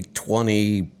the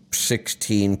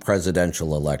 2016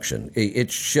 presidential election.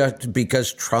 It's just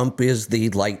because Trump is the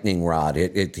lightning rod.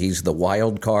 He's the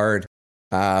wild card.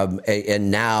 And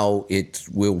now it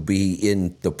will be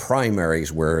in the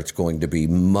primaries where it's going to be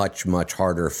much, much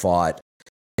harder fought.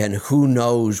 And who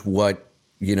knows what,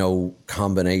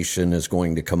 combination is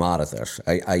going to come out of this.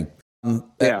 I'm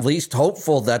at least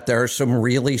hopeful that there are some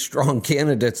really strong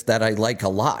candidates that I like a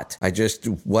lot.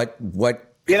 What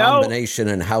combination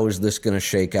and how is this going to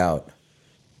shake out?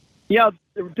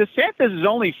 DeSantis is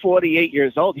only 48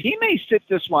 years old. He may sit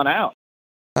this one out.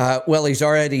 Well, he's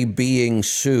already being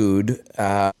sued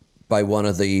by one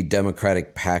of the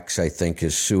Democratic PACs, I think,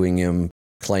 is suing him,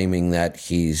 claiming that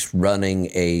he's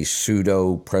running a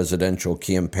pseudo-presidential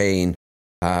campaign,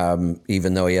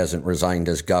 even though he hasn't resigned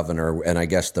as governor. And I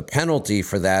guess the penalty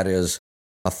for that is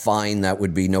a fine that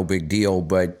would be no big deal,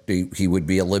 but he would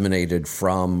be eliminated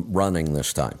from running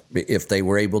this time if they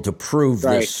were able to prove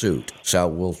this suit. So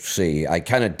we'll see. I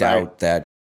kind of doubt that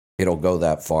it'll go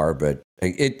that far, but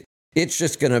it's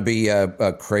just going to be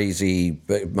a crazy.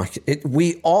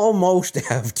 We almost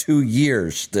have 2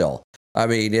 years still. I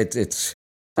mean, there's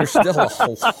still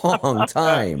a long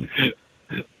time.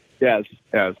 Yes.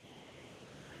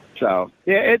 So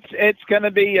it's going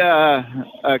to be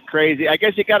a crazy. I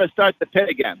guess you got to start the pit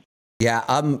again. Yeah,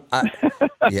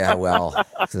 well,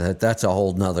 that's a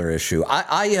whole nother issue.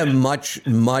 I am much,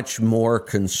 much more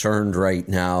concerned right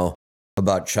now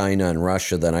about China and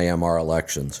Russia than I am our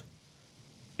elections.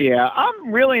 Yeah,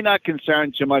 I'm really not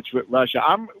concerned too much with Russia.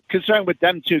 I'm concerned with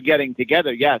them two getting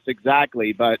together. Yes,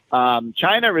 exactly. But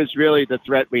China is really the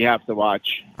threat we have to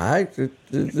watch.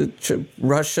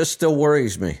 Russia still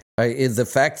worries me. The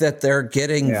fact that they're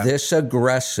getting this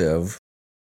aggressive.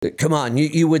 Come on,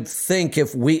 you would think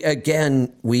if we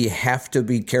have to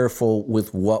be careful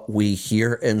with what we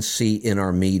hear and see in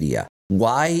our media.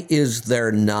 Why is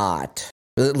there not?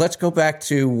 Let's go back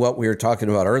to what we were talking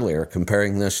about earlier,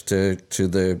 comparing this to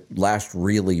the last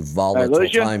really volatile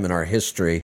time in our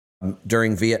history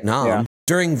during Vietnam. Yeah.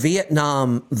 During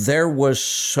Vietnam, there was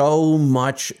so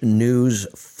much news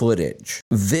footage,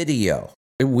 video.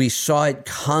 We saw it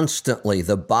constantly,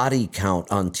 the body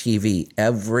count on TV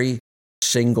every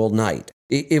single night.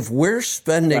 If we're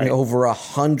spending over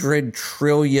 $100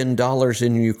 trillion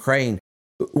in Ukraine,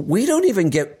 we don't even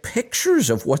get pictures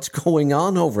of what's going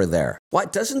on over there.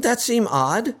 What, doesn't that seem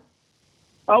odd?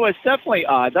 Oh, it's definitely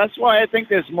odd. That's why I think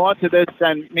there's more to this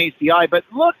than meets the eye. But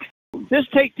look,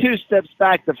 just take two steps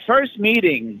back. The first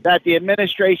meeting that the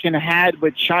administration had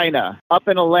with China up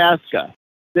in Alaska,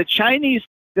 the Chinese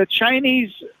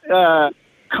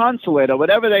consulate or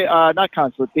whatever they not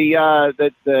consulate, the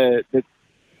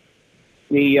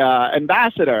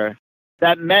ambassador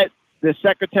that met the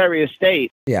Secretary of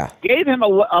State, gave him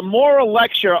a moral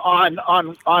lecture on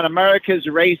America's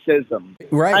racism.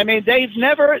 Right. I mean, they've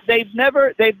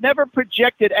never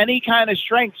projected any kind of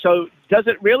strength. So does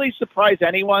it really surprise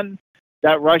anyone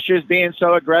that Russia's being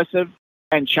so aggressive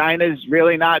and China's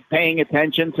really not paying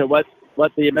attention to what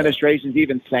the administration's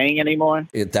even saying anymore?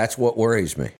 That's what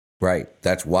worries me. Right.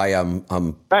 That's why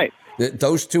I'm right.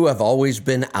 Those two have always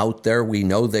been out there. We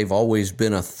know they've always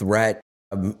been a threat.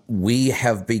 We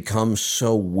have become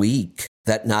so weak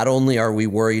that not only are we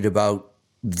worried about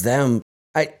them,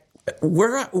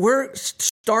 we're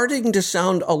starting to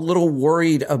sound a little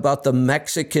worried about the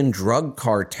Mexican drug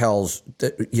cartels.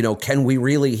 Can we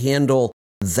really handle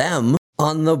them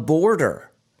on the border?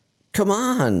 Come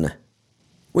on.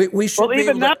 We should. Well,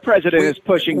 even that president is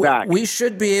pushing back. We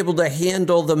should be able to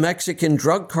handle the Mexican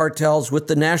drug cartels with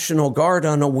the National Guard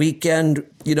on a weekend,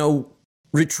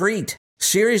 retreat.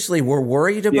 Seriously, we're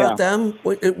worried about them.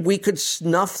 We could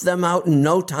snuff them out in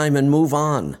no time and move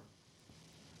on.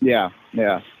 Yeah.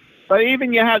 But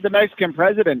even you have the Mexican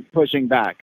president pushing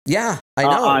back. Yeah, I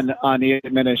know. On the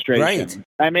administration. Right.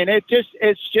 I mean, it's just,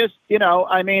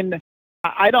 I mean,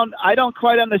 I don't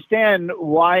quite understand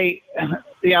why,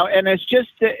 and it's just,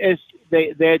 their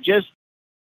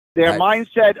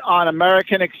mindset on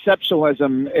American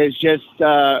exceptionalism is just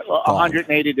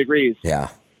 180 degrees. Yeah.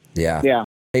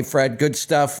 Hey, Fred, good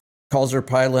stuff. Calls are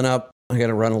piling up. I got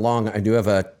to run along. I do have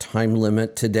a time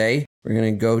limit today. We're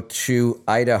going to go to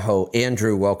Idaho.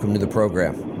 Andrew, welcome to the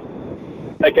program.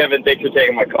 Hi, Kevin. Thanks for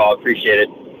taking my call. Appreciate it.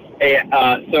 Hey,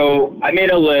 so I made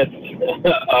a list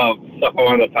of stuff I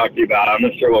wanted to talk to you about. I'm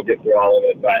not sure we'll get through all of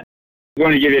it, but I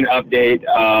want to give you an update.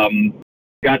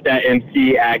 Got that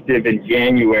MC active in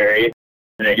January,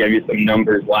 and I gave you some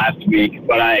numbers last week,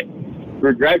 but I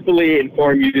regretfully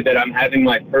inform you that I'm having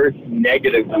my first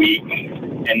negative week,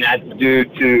 and that's due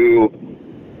to,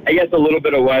 I guess, a little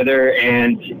bit of weather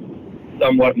and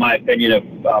somewhat my opinion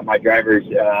of my driver's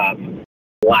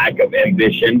lack of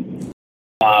ambition.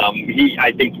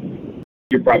 I think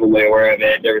you're probably aware of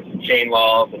it. There were some chain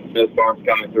walls and snowstorms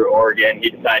coming through Oregon. He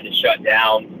decided to shut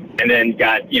down and then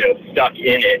got, stuck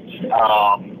in it.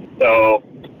 So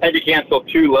I had to cancel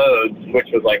 2 loads,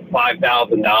 which was like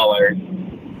 $5,000.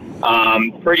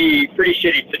 Pretty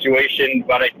shitty situation,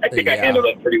 but I think I handled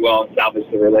it pretty well and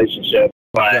salvaged the relationship.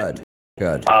 But,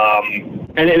 Good.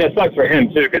 And it sucks for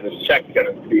him too, because his check's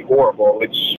going to be horrible,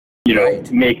 which,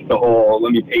 makes the whole,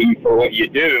 let me pay you for what you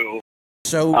do.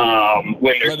 So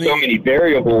when there's so many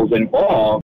variables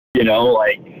involved,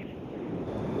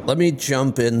 Let me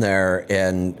jump in there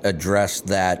and address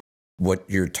that, what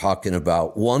you're talking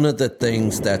about. One of the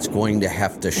things that's going to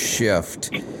have to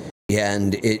shift,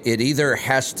 and it either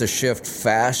has to shift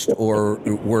fast or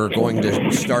we're going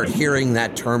to start hearing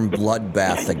that term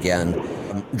bloodbath again.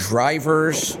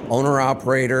 Drivers,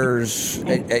 owner-operators,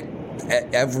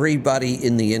 everybody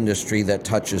in the industry that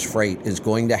touches freight is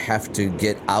going to have to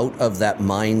get out of that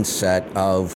mindset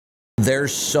of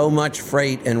there's so much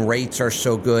freight and rates are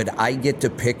so good, I get to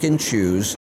pick and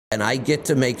choose, and I get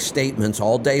to make statements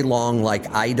all day long like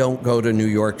I don't go to New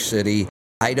York City,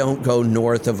 I don't go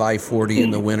north of I-40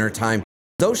 in the wintertime.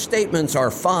 Those statements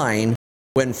are fine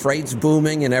when freight's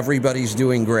booming and everybody's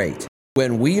doing great.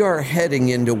 When we are heading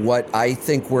into what I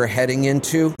think we're heading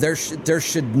into, there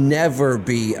should never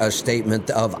be a statement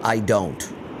of I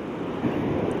don't.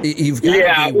 You've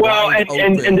got to be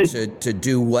open to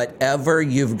do whatever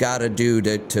you've got to do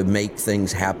to make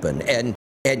things happen. And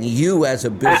you as a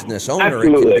business owner,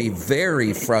 it can be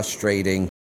very frustrating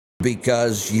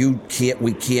because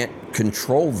we can't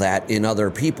control that in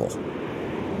other people.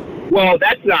 Well,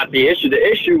 that's not the issue. The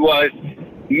issue was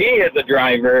me as a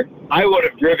driver, I would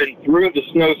have driven through the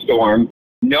snowstorm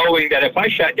knowing that if I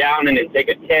shut down and it take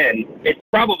a 10, it's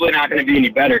probably not going to be any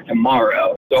better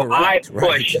tomorrow. So I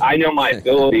push. I know my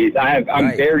abilities.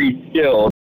 I'm very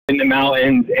skilled in the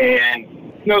mountains and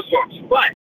snowstorms.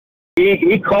 But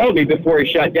he called me before he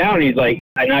shut down. He's like,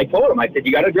 and I told him, I said,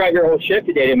 you got to drive your whole shift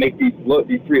today to make these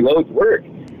 3 loads work.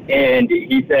 And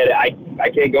he said, I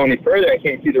can't go any further. I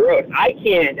can't see the road. I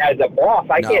can't, as a boss,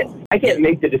 I can't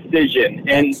make the decision.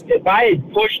 And if I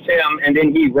had pushed him and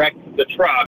then he wrecked the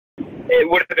truck, it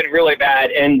would have been really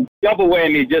bad. And double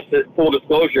whammy, just as full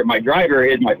disclosure, my driver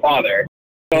is my father.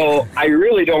 So I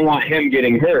really don't want him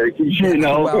getting hurt, you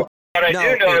know. Well, but I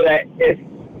do know that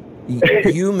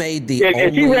you made the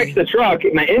if he wrecks the truck,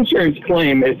 my insurance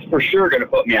claim is for sure going to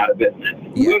put me out of business.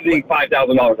 Losing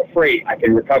 $5,000 of freight I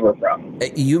can recover from.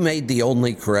 You made the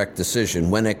only correct decision.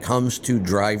 When it comes to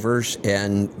drivers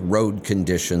and road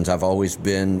conditions, I've always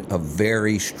been a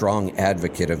very strong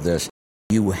advocate of this.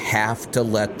 You have to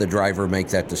let the driver make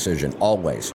that decision,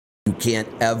 always. You can't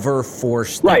ever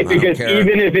force them. Right, because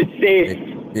even if it's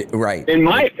safe, right. In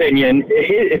my opinion,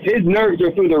 if his nerves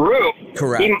are through the roof,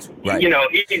 correct. You know,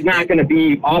 he's not going to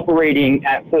be operating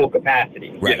at full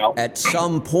capacity. Right. You know? At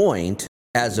some point,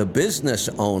 as a business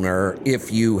owner,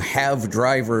 if you have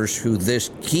drivers who this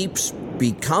keeps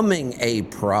becoming a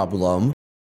problem,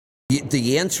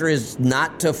 the answer is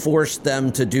not to force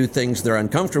them to do things they're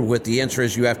uncomfortable with. The answer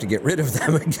is you have to get rid of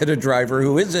them and get a driver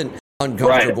who isn't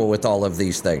uncomfortable with all of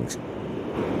these things.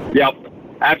 Yep,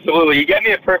 absolutely. You gave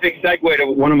me a perfect segue to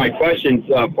one of my questions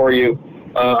for you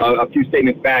a few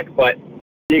statements back, but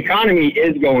the economy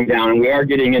is going down and we are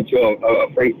getting into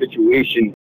a freight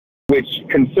situation, which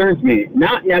concerns me,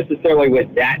 not necessarily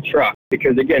with that truck,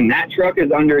 because again, that truck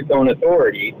is under its own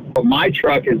authority, but my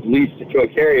truck is leased to a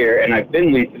carrier and I've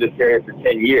been leased to this carrier for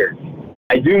 10 years.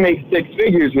 I do make six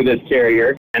figures with this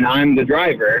carrier and I'm the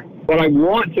driver, but I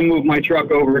want to move my truck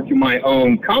over to my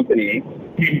own company.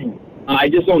 I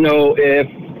just don't know if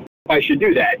I should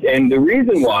do that. And the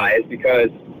reason why is because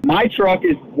my truck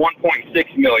is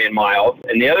 1.6 million miles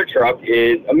and the other truck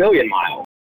is 1 million miles.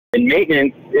 And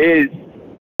maintenance is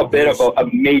a bit of a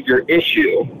major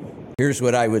issue. Here's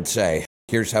what I would say.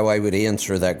 Here's how I would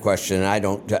answer that question.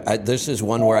 This is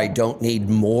one where I don't need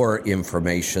more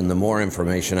information. The more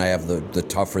information I have, the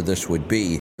tougher this would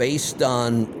be. Based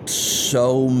on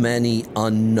so many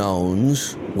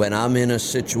unknowns, when I'm in a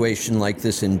situation like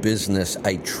this in business,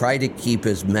 I try to keep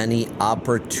as many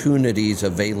opportunities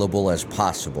available as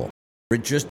possible.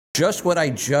 Just what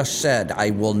I just said, I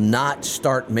will not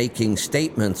start making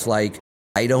statements like,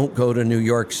 I don't go to New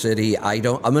York City. I'm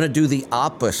going to do the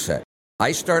opposite.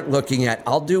 I start looking at,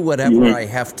 I'll do whatever I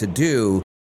have to do.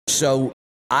 So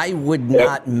I would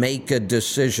not make a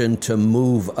decision to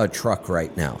move a truck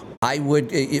right now. I would,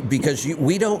 because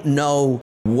we don't know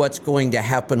what's going to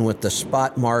happen with the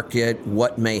spot market,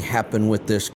 what may happen with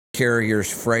this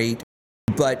carrier's freight.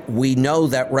 But we know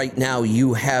that right now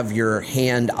you have your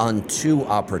hand on two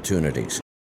opportunities.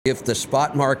 If the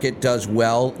spot market does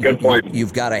well,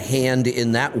 you've got a hand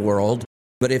in that world.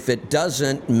 But if it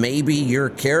doesn't, maybe your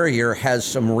carrier has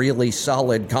some really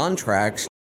solid contracts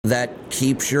that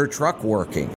keeps your truck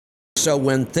working. So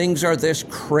when things are this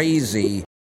crazy,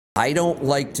 I don't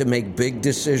like to make big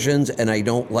decisions and I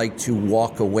don't like to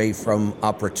walk away from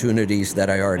opportunities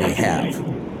that I already have.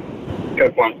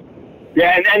 Good point.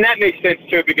 Yeah, and that makes sense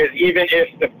too, because even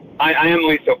if I am at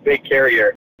least a big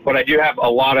carrier, but I do have a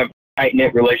lot of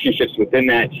tight-knit relationships within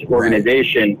that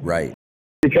organization. Right.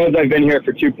 Because I've been here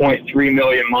for 2.3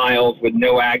 million miles with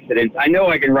no accidents, I know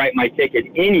I can write my ticket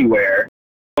anywhere,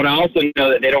 but I also know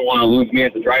that they don't want to lose me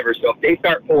as a driver. So if they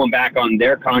start pulling back on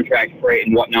their contract freight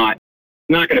and whatnot, it's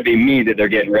not going to be me that they're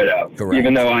getting rid of. Correct.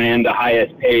 Even though I am the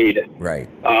highest paid,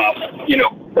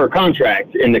 per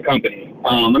contract in the company.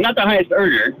 I'm not the highest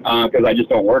earner because I just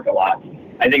don't work a lot.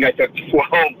 I think I took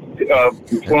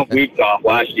 12 weeks off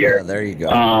last year. Yeah, there you go.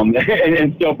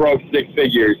 And still broke six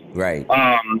figures. Right.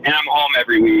 And I'm home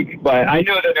every week. But I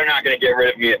know that they're not going to get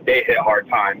rid of me if they hit hard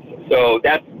times. So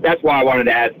that's why I wanted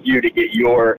to ask you to get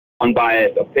your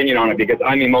unbiased opinion on it, because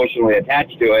I'm emotionally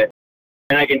attached to it.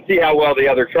 And I can see how well the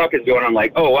other truck is doing. I'm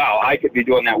like, oh, wow, I could be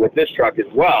doing that with this truck as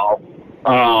well.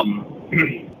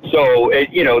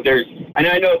 And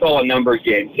I know it's all a numbers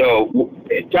game. So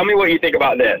tell me what you think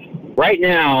about this. Right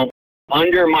now,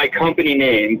 under my company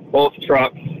name, both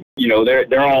trucks,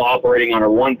 they're all operating under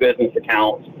one business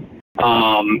account.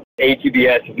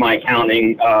 ATBS is my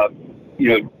accounting,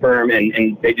 firm,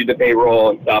 and they do the payroll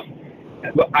and stuff.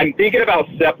 But I'm thinking about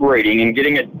separating and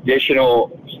getting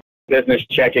additional business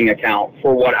checking account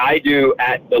for what I do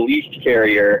at the leased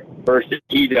carrier versus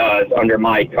he does under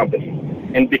my company.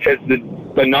 And because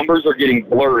the numbers are getting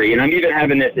blurry, and I'm even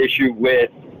having this issue with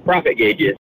profit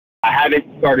gauges. I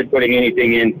haven't started putting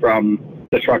anything in from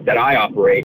the truck that I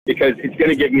operate because it's going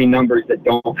to give me numbers that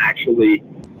don't actually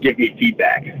give me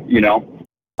feedback, And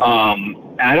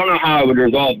I don't know how I would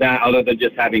resolve that other than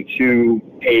just having two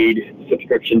paid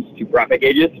subscriptions to profit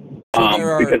gauges.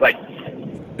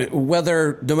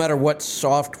 no matter what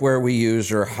software we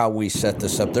use or how we set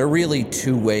this up, there are really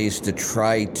two ways to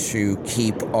try to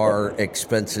keep our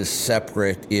expenses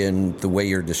separate in the way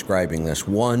you're describing this.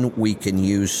 One, we can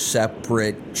use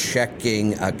separate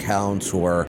checking accounts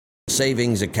or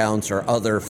savings accounts or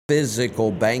other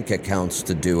physical bank accounts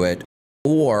to do it,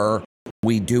 or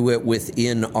we do it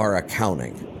within our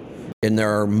accounting. And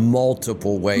there are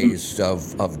multiple ways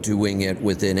of doing it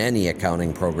within any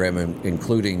accounting program,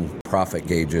 including profit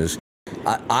gauges.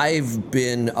 I've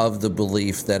been of the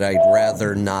belief that I'd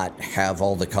rather not have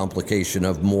all the complication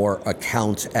of more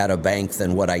accounts at a bank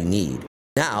than what I need.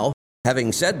 Now,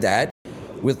 having said that,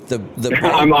 with the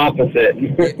I'm opposite.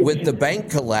 With the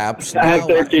bank collapse, I have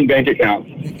 13 bank accounts.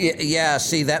 Yeah,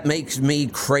 see, that makes me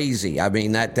crazy. I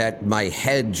mean, that my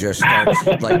head just starts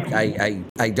like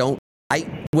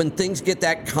when things get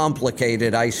that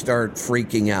complicated, I start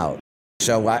freaking out.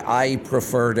 So I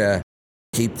prefer to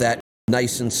keep that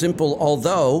nice and simple,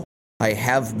 although I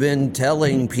have been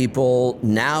telling people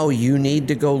now you need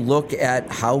to go look at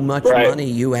how much money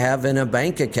you have in a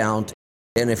bank account.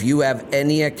 And if you have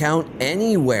any account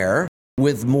anywhere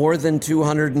with more than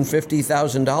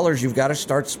 $250,000, you've got to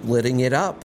start splitting it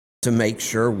up to make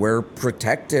sure we're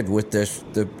protected with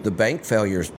the bank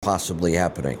failures possibly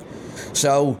happening.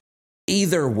 So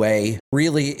either way,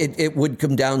 really, it would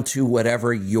come down to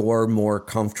whatever you're more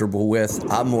comfortable with.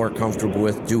 I'm more comfortable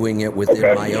with doing it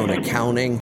within my own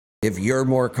accounting. If you're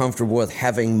more comfortable with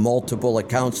having multiple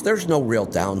accounts, there's no real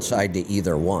downside to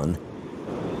either one.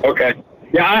 Okay.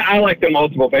 Yeah, I like the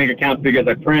multiple bank accounts because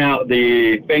I print out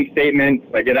the bank statements,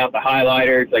 I get out the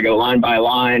highlighters, I go line by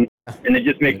line, and it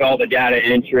just makes all the data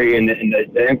entry and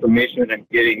the information that I'm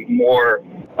getting more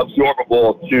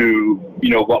absorbable to,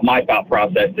 what my thought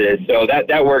process is. So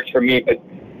that works for me. But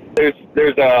there's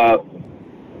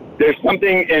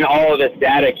something in all of this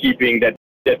data keeping that's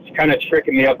kind of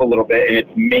tricking me up a little bit, and it's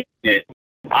maintenance.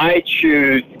 I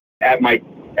choose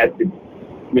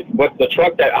with the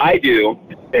truck that I do,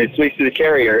 and it's leased to the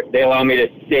carrier, they allow me to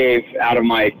save out of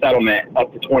my settlement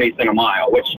up to 20 cents a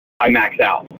mile, which I max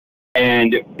out.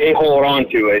 And they hold on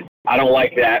to it. I don't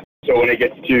like that. So when it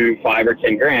gets to $5 or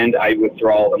 $10,000, I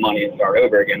withdraw all the money and start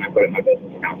over again. I put it in my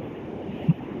business account.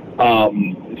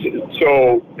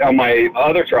 So on my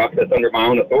other truck that's under my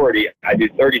own authority, I do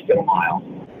 30 cents a mile.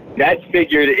 That's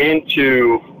figured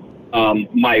into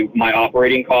my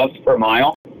operating costs per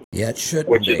mile. Yeah, it shouldn't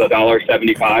which be. Is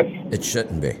 $1.75. It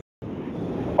shouldn't be.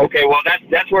 Okay, well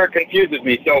that's where it confuses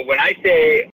me. So when I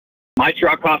say my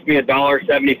truck cost me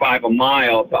 $1.75 a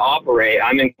mile to operate,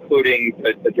 I'm including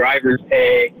the driver's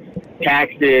pay,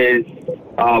 taxes,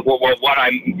 what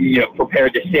I'm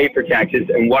prepared to save for taxes,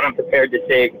 and what I'm prepared to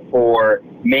save for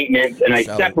maintenance, and I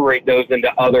separate those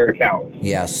into other accounts.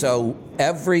 Yeah. So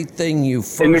everything you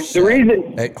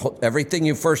everything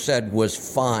you first said was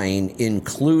fine,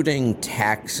 including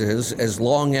taxes, as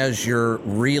long as you're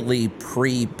really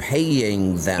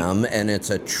prepaying them and it's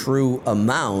a true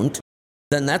amount.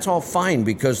 Then that's all fine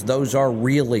because those are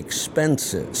real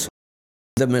expenses.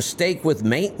 The mistake with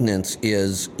maintenance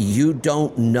is you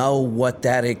don't know what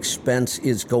that expense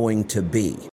is going to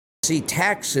be. See,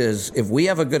 taxes, if we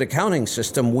have a good accounting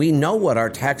system, we know what our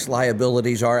tax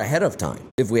liabilities are ahead of time.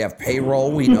 If we have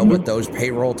payroll, we know what those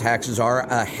payroll taxes are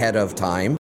ahead of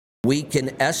time. We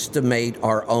can estimate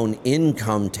our own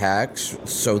income tax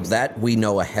so that we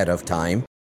know ahead of time.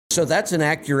 So that's an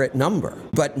accurate number.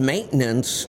 But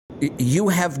maintenance, you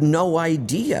have no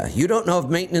idea. You don't know if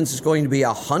maintenance is going to be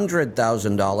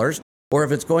 $100,000 or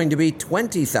if it's going to be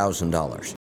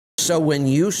 $20,000. So when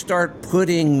you start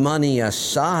putting money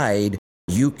aside,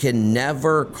 you can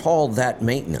never call that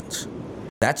maintenance.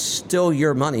 That's still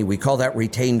your money. We call that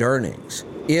retained earnings.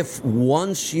 If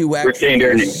once you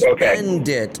actually spend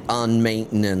it on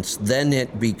maintenance, then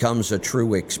it becomes a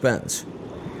true expense.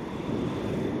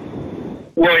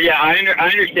 Well, yeah, I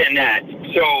understand that.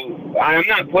 So I'm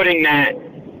not putting that.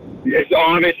 So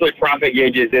obviously, Profit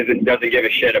Gauges doesn't give a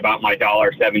shit about my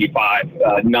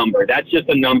 $1.75 number. That's just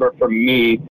a number for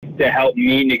me to help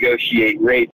me negotiate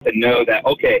rates to know that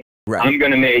I'm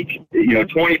going to make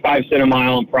 25 cents a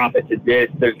mile in profit to this.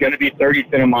 There's going to be 30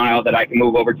 cents a mile that I can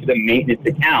move over to the maintenance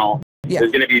account. Yeah.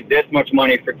 There's going to be this much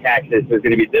money for taxes. There's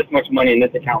going to be this much money in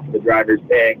this account for the driver's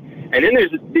pay, and then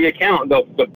there's the account,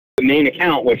 the main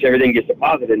account, which everything gets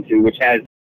deposited into, which has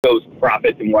those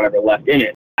profits and whatever left in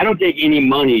it. I don't take any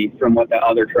money from what the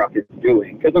other truck is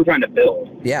doing because I'm trying to build.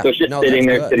 Yeah. So it's just sitting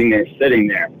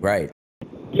there. Right.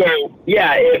 So,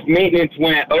 yeah, if maintenance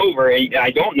went over,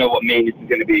 I don't know what maintenance is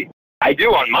going to be. I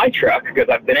do on my truck because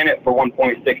I've been in it for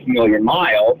 1.6 million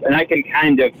miles, and I can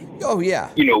kind of,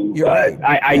 right.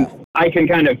 I can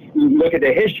kind of look at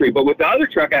the history. But with the other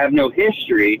truck, I have no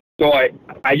history. So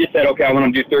I just said, okay, I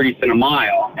want to do 30 cents a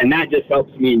mile, and that just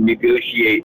helps me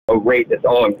negotiate a rate that's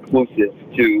all inclusive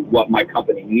to what my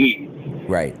company needs.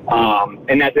 Right.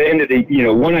 And at the end of the,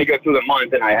 when I go through the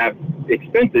month and I have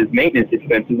expenses, maintenance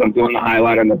expenses, I'm doing the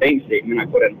highlight on the bank statement. I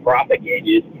put in profit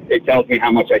gauges. It tells me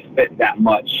how much I spent that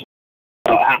month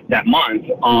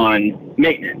on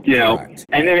maintenance, Correct.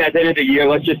 And then at the end of the year,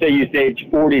 let's just say you saved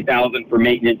 $40,000 for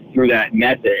maintenance through that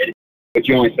method, but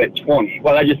you only spent $20,000.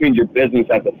 Well, that just means your business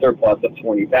has a surplus of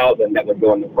 $20,000 that would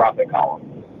go in the profit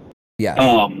column.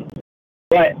 Yeah.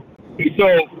 But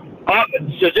so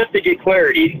just to get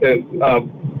clarity to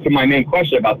my main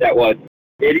question about that was,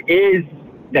 it is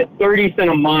that 30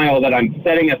 cents a mile that I'm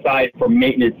setting aside for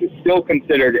maintenance is still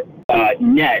considered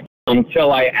net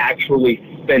until I actually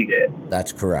spend it.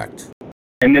 That's correct.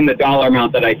 And then the dollar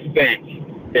amount that I spent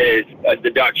is a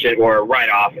deduction or a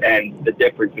write-off, and the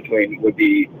difference between would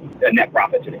be a net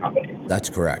profit to the company. That's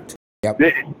correct. Yep.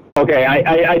 Okay,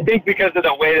 I think because of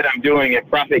the way that I'm doing it,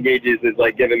 profit gauges is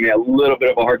like giving me a little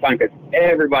bit of a hard time because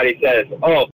everybody says,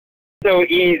 oh, so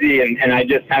easy, and I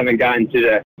just haven't gotten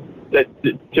to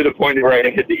the point where I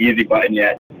hit the easy button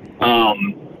yet.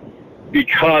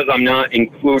 Because I'm not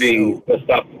including the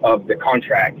stuff of the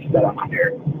contracts that I'm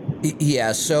under.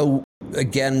 Yeah, so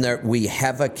again, we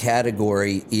have a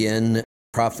category in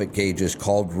profit gauges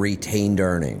called retained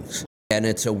earnings. And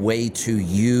it's a way to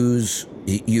use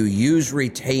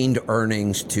retained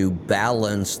earnings to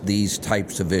balance these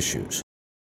types of issues.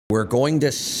 We're going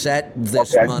to set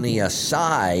this money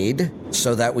aside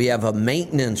so that we have a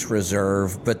maintenance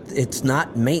reserve, but it's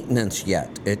not maintenance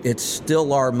yet. It's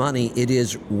still our money. It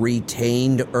is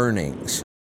retained earnings.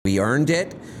 We earned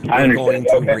it. We're going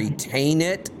to retain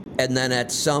it. And then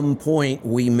at some point,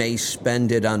 we may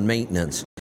spend it on maintenance.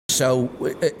 So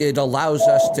it allows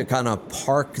us to kind of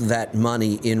park that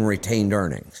money in retained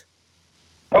earnings.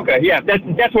 Okay, yeah,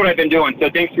 that's what I've been doing. So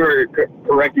thanks for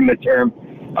correcting the term.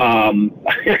 My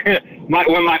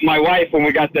wife, when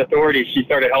we got the authority, she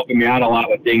started helping me out a lot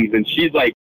with things, and she's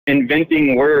like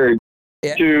inventing words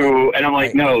and I'm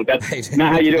like, no, that's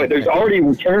not how you do it. There's already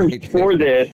terms for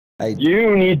this.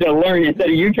 You need to learn, instead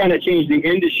of you trying to change the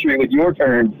industry with your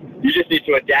terms, you just need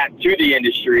to adapt to the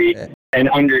industry and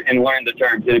learn the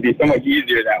terms. It'd be so much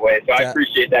easier that way. So I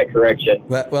appreciate that correction.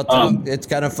 Well, Tom, it's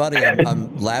kind of funny.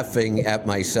 I'm laughing at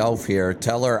myself here.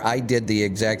 Tell her I did the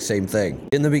exact same thing.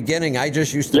 In the beginning, I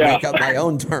just used to make up my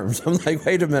own terms. I'm like,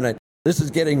 wait a minute, this is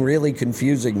getting really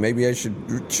confusing. Maybe I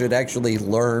should actually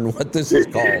learn what this is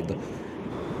called.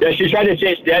 Yeah, she tried to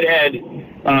change deadhead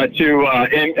to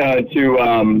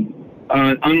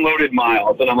unloaded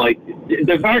miles, and I'm like,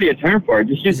 there's already a term for it.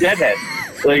 Just use deadhead.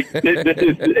 Like this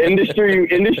is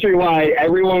industry-wide.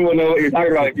 Everyone will know what you're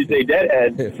talking about if you say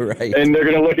deadhead, right? And they're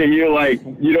gonna look at you like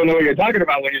you don't know what you're talking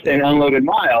about when you're saying unloaded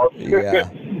miles. Yeah.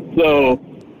 So,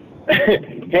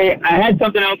 hey, I had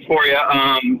something else for you.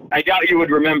 I doubt you would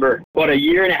remember, but a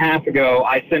year and a half ago,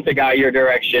 I sent a guy your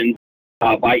direction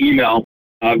by email.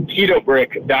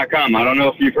 KetoBrick.com. I don't know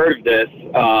if you've heard of this.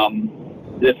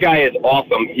 This guy is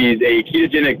awesome. He's a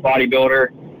ketogenic bodybuilder.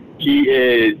 He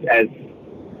is as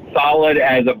solid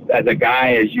as a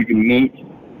guy as you can meet.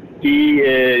 He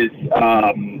is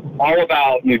all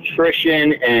about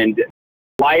nutrition and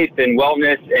life and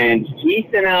wellness, and he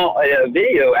sent out a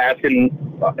video asking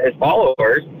his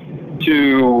followers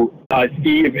to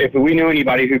see if we knew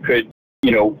anybody who could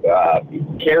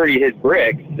carry his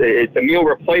bricks. It's a meal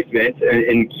replacement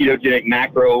in ketogenic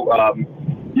macro.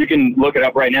 You can look it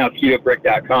up right now,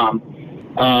 KetoBrick.com.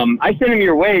 I sent him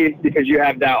your way because you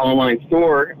have that online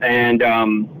store, and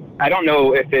I don't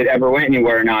know if it ever went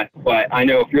anywhere or not, but I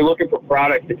know if you're looking for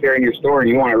products to carry in your store and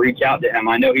you want to reach out to him,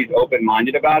 I know he's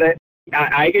open-minded about it.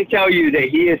 I can tell you that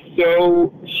he is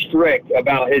so strict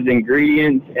about his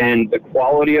ingredients and the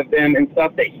quality of them and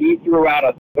stuff that he threw out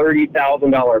a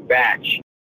 $30,000 batch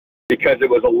because it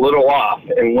was a little off.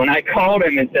 And when I called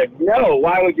him and said, no,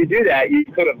 why would you do that? You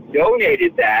could have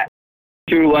donated that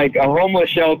to like a homeless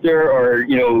shelter or,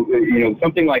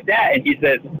 something like that. And he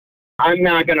says, I'm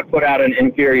not going to put out an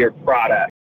inferior product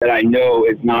that I know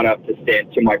is not up to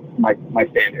my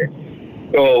standards.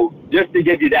 So just to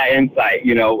give you that insight,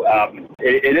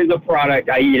 it is a product.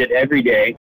 I eat it every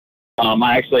day.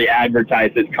 I actually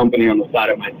advertise this company on the side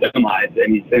of my semis,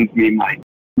 and he sends me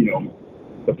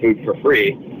the food for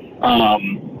free,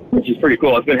 which is pretty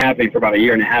cool. It's been happening for about a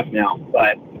year and a half now.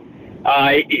 But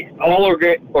all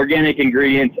organic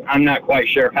ingredients. I'm not quite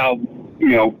sure how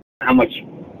much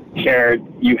care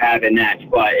you have in that.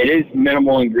 But it is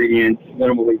minimal ingredients,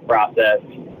 minimally processed.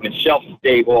 It's shelf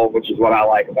stable, which is what I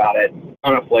like about it.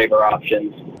 Ton of flavor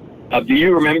options. Do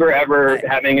you remember ever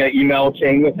having an email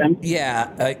chain with them?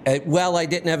 Yeah. Well, I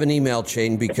didn't have an email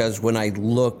chain because when I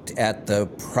looked at the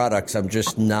products, I'm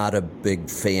just not a big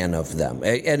fan of them.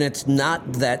 And it's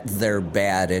not that they're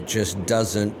bad. It just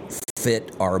doesn't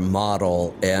fit our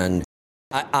model. And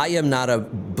I am not a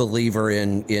believer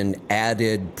in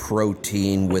added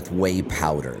protein with whey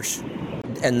powders.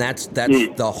 And that's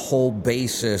the whole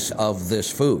basis of this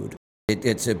food.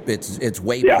 It's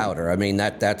whey powder. I mean,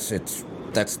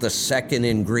 that's the second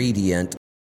ingredient,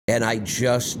 and I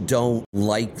just don't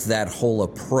like that whole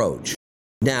approach.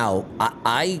 Now,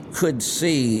 I could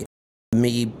see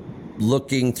me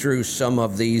looking through some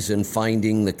of these and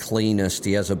finding the cleanest.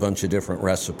 He has a bunch of different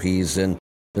recipes, and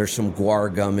there's some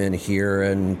guar gum in here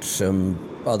and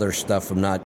some other stuff I'm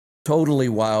not totally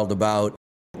wild about.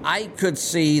 I could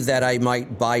see that I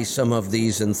might buy some of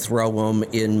these and throw them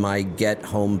in my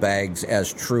get-home bags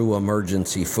as true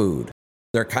emergency food.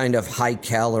 They're kind of high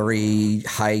calorie,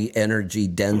 high energy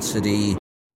density.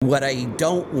 What I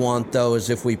don't want, though, is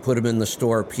if we put them in the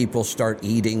store, people start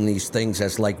eating these things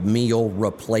as like meal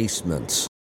replacements.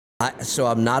 So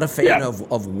I'm not a fan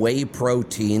of whey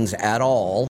proteins at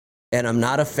all, and I'm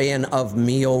not a fan of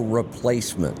meal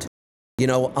replacement. You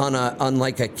know, on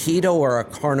like a keto or a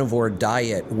carnivore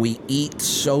diet, we eat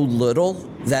so little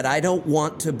that I don't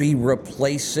want to be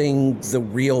replacing the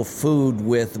real food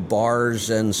with bars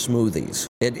and smoothies.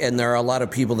 And there are a lot of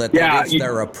people that is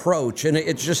their approach, and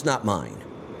it's just not mine.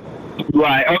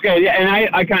 Right. Okay. Yeah.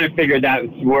 And I kind of figured that's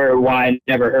why I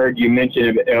never heard you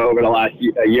mention it over the last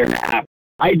year and a half.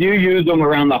 I do use them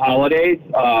around the holidays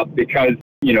because,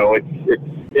 you know,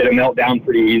 it'll melt down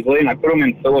pretty easily, and I put them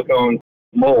in silicone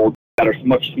molds that are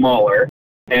much smaller,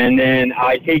 and then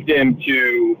I take them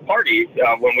to parties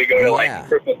when we go to like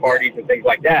Christmas parties and things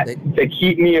like that to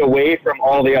keep me away from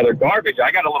all the other garbage.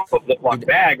 I got a little Ziploc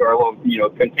bag or a little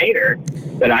container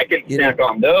that I can snack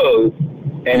on those,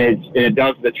 and it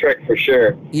does the trick for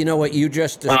sure. You know what you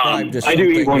just described? I do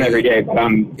eat one every day,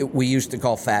 but we used to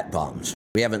call fat bombs.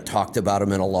 We haven't talked about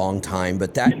them in a long time,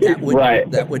 but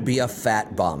that would be a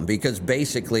fat bomb, because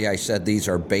basically I said these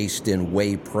are based in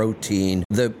whey protein.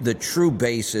 The true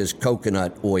base is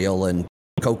coconut oil and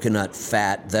coconut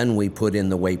fat. Then we put in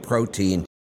the whey protein.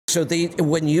 So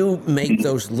when you make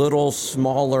those little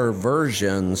smaller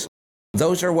versions,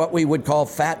 those are what we would call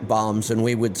fat bombs. And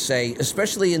we would say,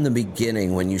 especially in the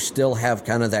beginning, when you still have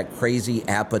kind of that crazy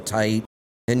appetite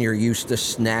and you're used to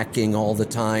snacking all the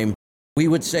time, we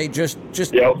would say just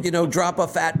drop a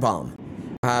fat bomb.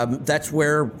 That's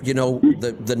where,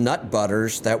 the nut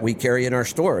butters that we carry in our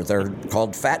store, they're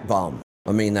called fat bomb.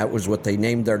 I mean, that was what they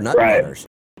named their nut butters.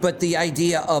 But the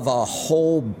idea of a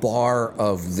whole bar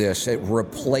of this,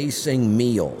 replacing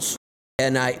meals,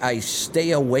 and I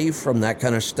stay away from that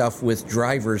kind of stuff with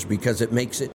drivers because it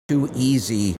makes it too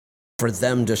easy for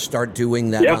them to start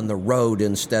doing that on the road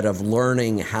instead of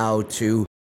learning how to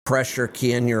pressure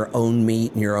can your own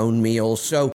meat and your own meals.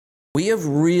 So we have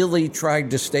really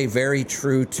tried to stay very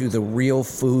true to the real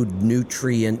food,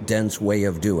 nutrient-dense way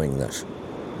of doing this.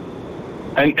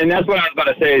 And that's what I was about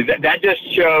to say. That just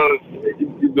shows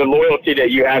the loyalty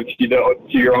that you have to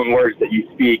your own words that you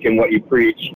speak and what you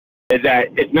preach. Is that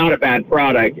it's not a bad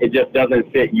product. It just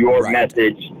doesn't fit your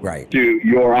message to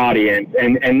your audience.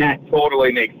 And that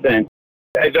totally makes sense.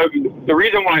 The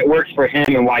reason why it works for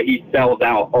him and why he sells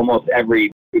out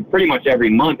pretty much every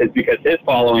month is because his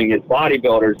following is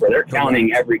bodybuilders, where they're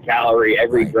counting every calorie,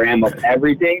 every gram of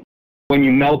everything. When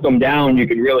you melt them down, you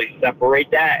can really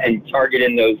separate that and target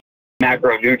in those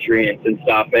macronutrients and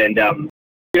stuff. And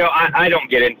I don't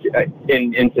get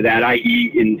into that. I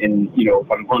eat and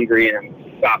if I'm hungry, and I'm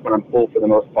stop when I'm full for the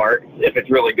most part. If it's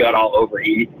really good, I'll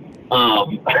overeat.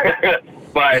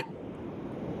 But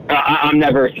I'm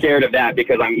never scared of that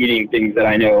because I'm eating things that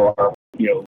I know are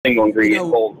single ingredient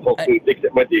whole food,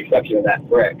 with the exception of that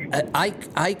brick.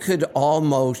 I could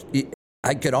almost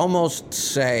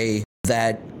say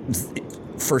that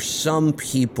for some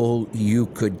people you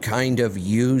could kind of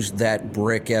use that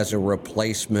brick as a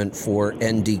replacement for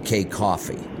NDK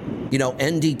coffee.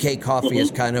 NDK coffee is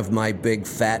kind of my big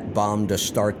fat bomb to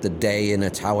start the day, and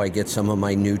it's how I get some of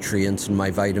my nutrients and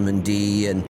my vitamin D.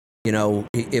 And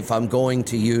if I'm going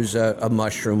to use a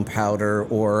mushroom powder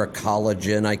or a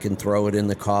collagen, I can throw it in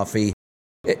the coffee.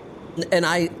 And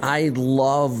I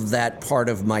love that part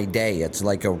of my day. It's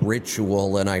like a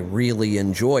ritual, and I really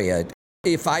enjoy it.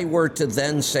 If I were to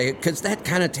then say, because that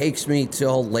kind of takes me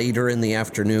till later in the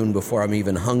afternoon before I'm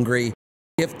even hungry.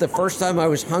 If the first time I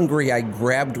was hungry, I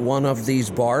grabbed one of these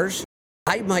bars,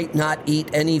 I might not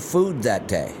eat any food that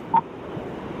day.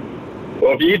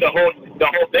 Well, if you eat the whole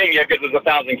thing, yeah, because it's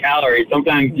 1,000 calories.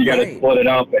 Sometimes you got to split it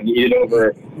up and eat it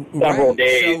over several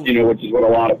days, so, which is what a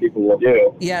lot of people will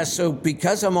do. Yeah, so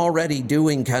because I'm already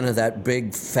doing kind of that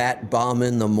big fat bomb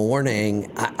in the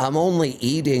morning, I'm only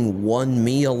eating one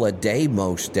meal a day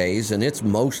most days, and it's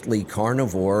mostly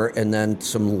carnivore, and then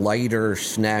some lighter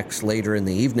snacks later in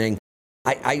the evening.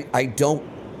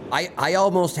 I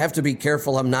almost have to be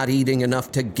careful I'm not eating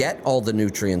enough to get all the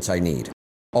nutrients I need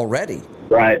already.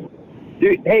 Right.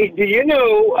 Do you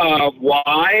know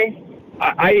why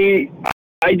I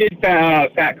did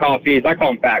fat coffees? I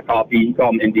call them fat coffee. You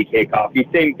call them MDK coffee.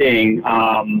 Same thing.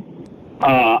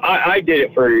 I did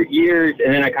it for years,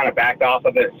 and then I kind of backed off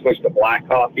of it, switched to black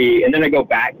coffee, and then I go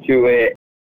back to it.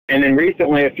 And then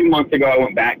recently, a few months ago, I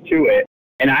went back to it,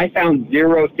 and I found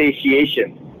zero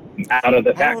satiation out of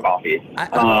the fat coffees. I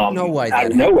don't know why that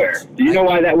out of nowhere. happens. Do you know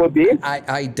why that would be?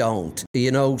 I don't.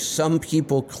 Some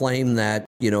people claim that,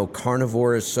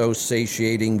 carnivore is so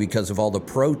satiating because of all the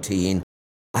protein.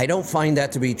 I don't find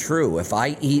that to be true. If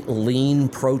I eat lean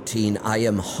protein, I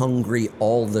am hungry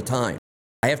all the time.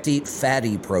 I have to eat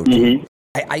fatty protein.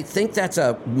 Mm-hmm. I think that's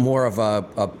more of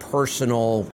a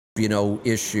personal,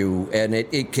 issue, and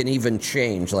it can even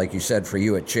change. Like you said, for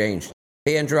you, it changed.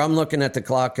 Hey, Andrew, I'm looking at the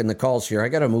clock and the calls here. I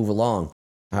got to move along.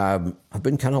 I've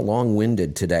been kind of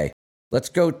long-winded today. Let's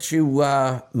go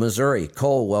to Missouri.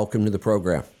 Cole, welcome to the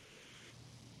program.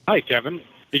 Hi, Kevin.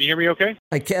 Can you hear me okay?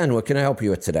 I can. What can I help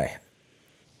you with today?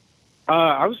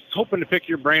 I was hoping to pick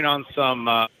your brain on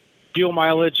some fuel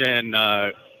mileage and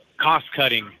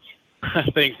cost-cutting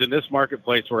things in this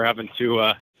marketplace. We're having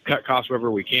to cut costs wherever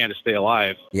we can to stay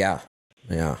alive. Yeah.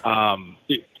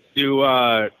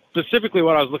 Specifically,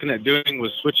 what I was looking at doing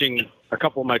was switching a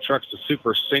couple of my trucks to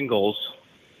super singles,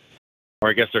 or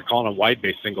I guess they're calling them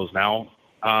wide-base singles now.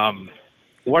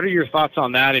 What are your thoughts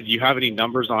on that, and do you have any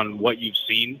numbers on what you've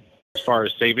seen as far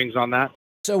as savings on that?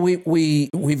 So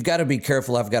we've got to be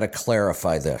careful. I've got to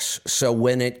clarify this. So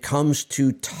when it comes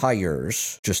to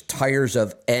tires, just tires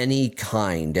of any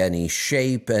kind, any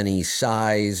shape, any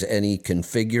size, any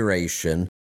configuration,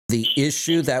 the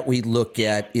issue that we look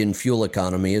at in fuel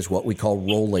economy is what we call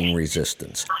rolling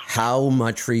resistance. How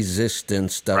much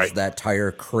resistance does that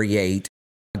tire create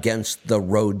against the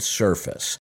road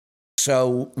surface?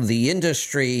 So the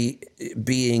industry,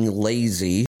 being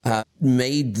lazy,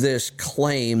 made this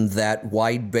claim that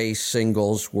wide-base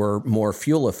singles were more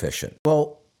fuel efficient.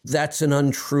 Well, that's an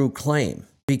untrue claim,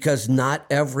 because not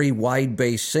every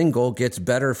wide-base single gets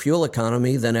better fuel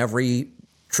economy than every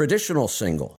traditional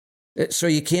single. So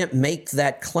you can't make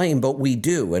that claim, but we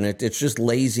do, and it's just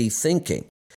lazy thinking.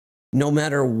 No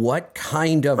matter what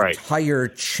kind of tire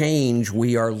change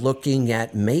we are looking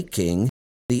at making,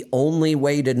 the only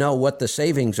way to know what the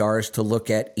savings are is to look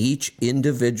at each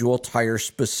individual tire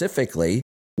specifically,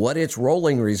 what its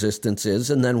rolling resistance is,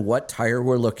 and then what tire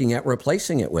we're looking at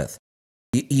replacing it with.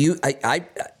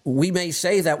 We may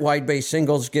say that wide-base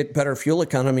singles get better fuel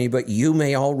economy, but you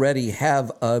may already have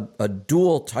a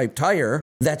dual type tire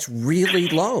that's really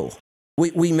low.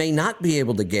 We may not be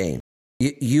able to gain.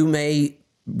 You may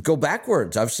go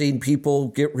backwards. I've seen people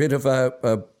get rid of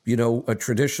a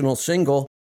traditional single,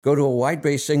 go to a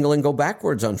wide-base single, and go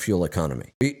backwards on fuel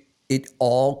economy. It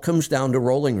all comes down to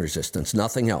rolling resistance,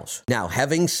 nothing else. Now,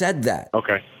 having said that,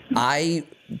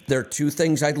 there are two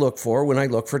things I'd look for when I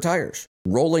look for tires.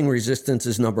 Rolling resistance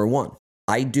is number one.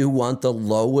 I do want the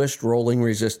lowest rolling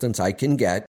resistance I can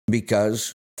get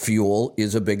because fuel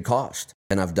is a big cost.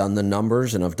 And I've done the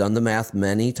numbers and I've done the math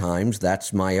many times.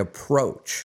 That's my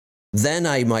approach. Then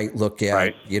I might look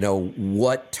at,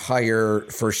 what tire,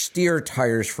 for steer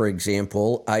tires, for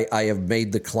example, I have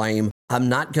made the claim, I'm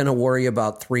not going to worry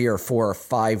about 3 or 4 or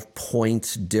 5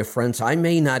 points difference. I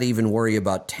may not even worry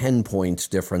about 10 points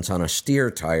difference on a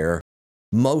steer tire.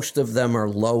 Most of them are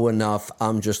low enough.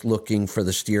 I'm just looking for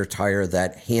the steer tire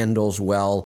that handles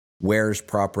well, wears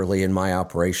properly in my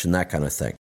operation, that kind of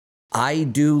thing. I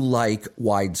do like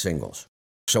wide singles.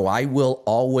 So I will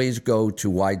always go to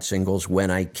wide singles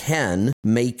when I can,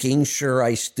 making sure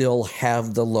I still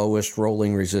have the lowest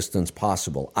rolling resistance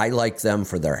possible. I like them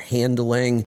for their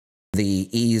handling, the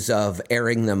ease of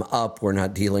airing them up. We're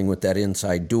not dealing with that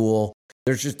inside dual.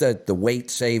 There's just the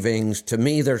weight savings. To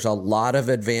me, there's a lot of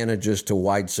advantages to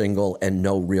wide single and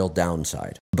no real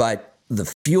downside. But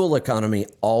the fuel economy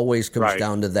always comes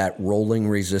down to that rolling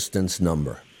resistance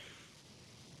number.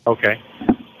 Okay.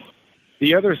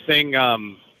 The other thing,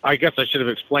 I guess I should have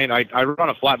explained, I run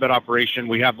a flatbed operation.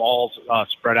 We have all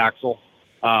spread axle.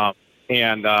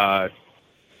 And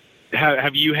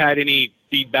have you had any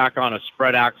feedback on a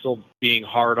spread axle being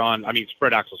hard on? I mean,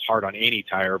 spread axle's hard on any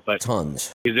tire, but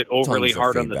tons. Is it overly Tons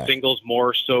hard on the singles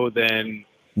more so than?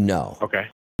 No. Okay.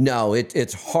 No,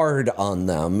 it's hard on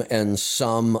them, and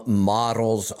some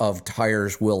models of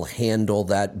tires will handle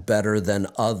that better than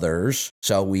others.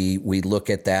 So we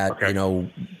look at that,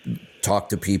 Okay. Talk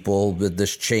to people.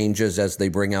 This changes as they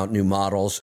bring out new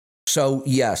models. So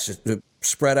yes, the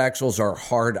spread axles are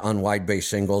hard on wide base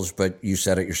singles, but you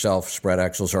said it yourself, spread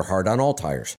axles are hard on all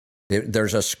tires.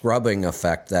 There's a scrubbing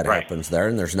effect that happens there,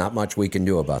 and there's not much we can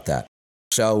do about that.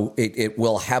 So it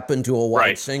will happen to a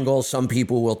wide single. Some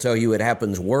people will tell you it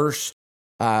happens worse.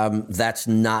 That's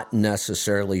not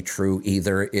necessarily true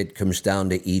either. It comes down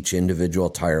to each individual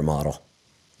tire model.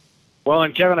 Well,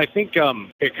 and Kevin, I think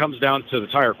it comes down to the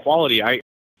tire quality.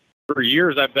 For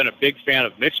years, I've been a big fan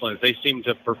of Michelin's. They seem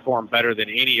to perform better than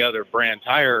any other brand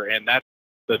tire, and that's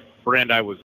the brand I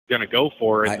was going to go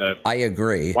for in the I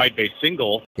agree. wide base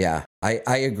single. Yeah, I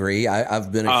agree.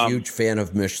 I've been a huge fan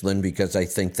of Michelin because I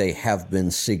think they have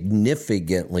been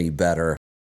significantly better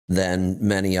than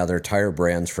many other tire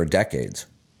brands for decades.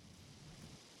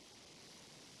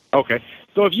 Okay.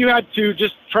 So if you had to,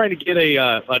 just trying to get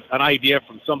an idea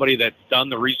from somebody that's done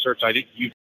the research, I think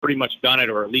you've pretty much done it,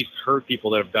 or at least heard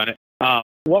people that have done it.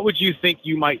 What would you think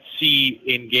you might see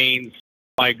in gains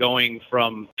by going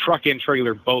from truck and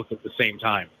trailer both at the same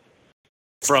time?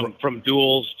 From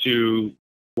duals to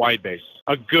wide base.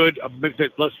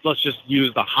 Let's just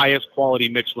use the highest quality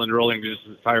Michelin rolling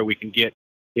resistance tire we can get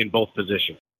in both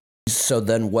positions. So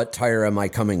then what tire am I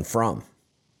coming from?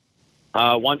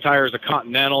 One tire is a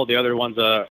Continental, the other one's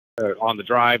on the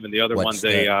drive, and the other one's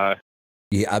a...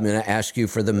 Yeah, I'm going to ask you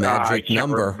for the magic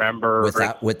number.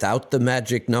 Without the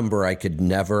magic number, I could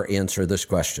never answer this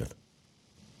question.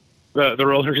 The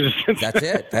rolling resistance. That's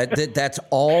it. That's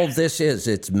all this is.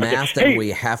 It's math, and we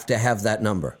have to have that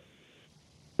number.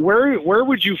 Where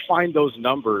would you find those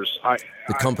numbers?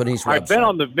 The company's website. I've been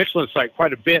on the Michelin site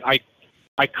quite a bit.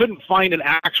 I couldn't find an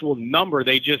actual number.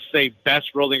 They just say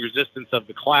best rolling resistance of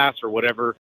the class or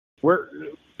whatever.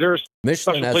 There's a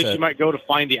special place you might go to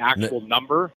find the actual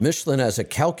number. Michelin as a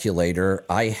calculator,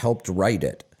 I helped write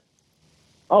it.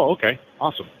 Oh, okay.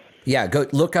 Awesome. Yeah, go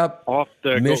look up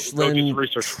Michelin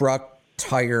truck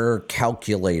tire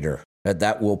calculator.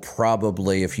 That will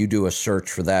probably, if you do a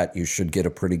search for that, you should get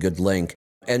a pretty good link.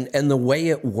 And the way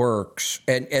it works,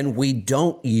 and we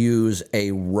don't use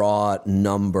a raw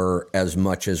number as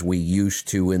much as we used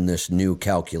to in this new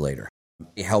calculator.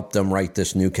 We helped them write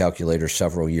this new calculator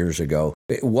several years ago.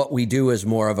 What we do is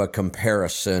more of a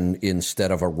comparison instead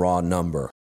of a raw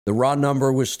number. The raw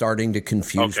number was starting to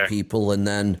confuse people, and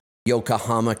then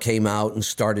Yokohama came out and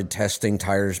started testing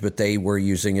tires, but they were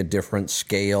using a different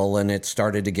scale, and it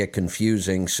started to get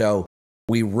confusing. So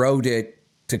we wrote it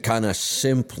to kind of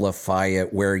simplify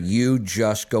it, where you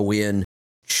just go in,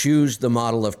 choose the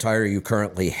model of tire you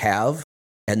currently have,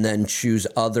 and then choose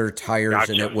other tires,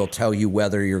 and it will tell you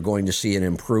whether you're going to see an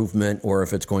improvement or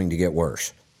if it's going to get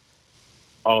worse.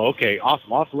 Oh, okay.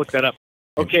 Awesome. I'll have to look that up.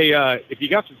 Okay, if you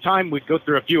got some time, we'd go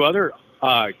through a few other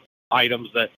items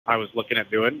that I was looking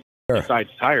at doing besides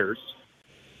tires.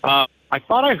 I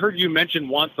thought I heard you mention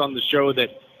once on the show that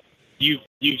you've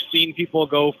seen people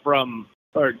go from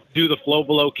or do the flow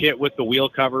below kit with the wheel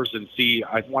covers and see,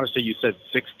 I want to say you said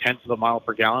 0.6 of a mile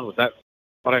per gallon. Was that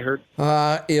what I heard?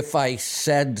 If I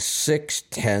said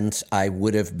 0.6, I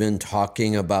would have been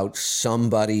talking about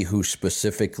somebody who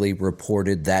specifically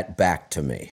reported that back to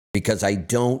me, because I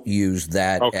don't use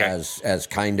that as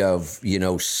kind of,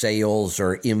 sales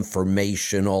or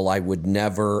informational. I would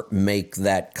never make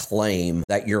that claim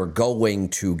that you're going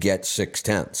to get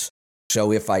 0.6.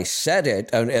 So if I said it,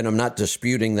 and I'm not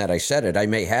disputing that I said it, I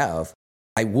may have,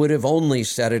 I would have only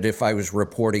said it if I was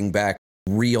reporting back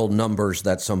real numbers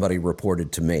that somebody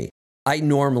reported to me. I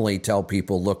normally tell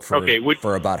people look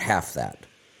for about half that.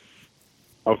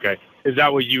 Okay. Is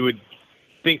that what you would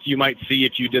think you might see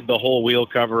if you did the whole wheel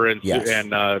cover and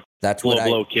that's flow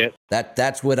below kit?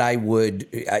 That's what I would,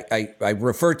 I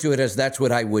refer to it as that's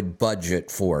what I would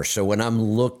budget for. So when I'm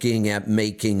looking at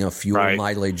making a fuel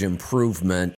mileage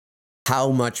improvement,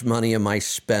 how much money am I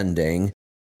spending?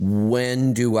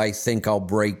 When do I think I'll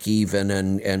break even,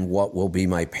 and what will be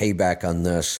my payback on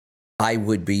this? I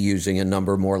would be using a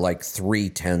number more like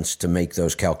 0.3 to make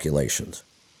those calculations.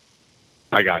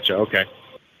 I gotcha. Okay.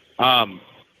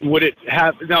 Would it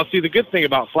have, now see, the good thing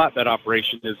about flatbed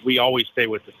operation is we always stay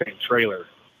with the same trailer.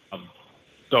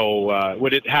 So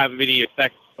would it have any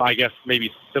effect, I guess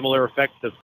maybe similar effect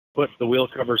to put the wheel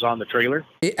covers on the trailer?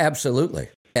 Absolutely.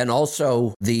 And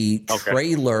also the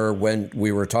trailer, when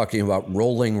we were talking about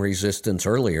rolling resistance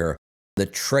earlier, the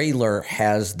trailer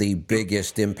has the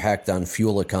biggest impact on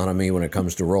fuel economy when it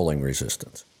comes to rolling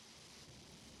resistance.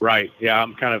 Right. Yeah,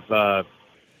 I'm kind of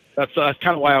that's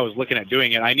kind of why I was looking at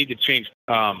doing it. I need to change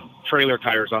trailer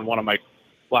tires on one of my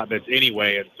flatbeds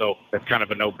anyway, and so that's kind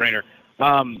of a no-brainer.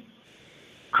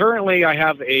 Currently, I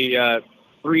have a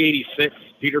 386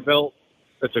 Peterbilt.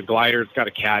 It's a glider. It's got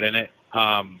a cat in it.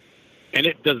 And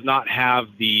it does not have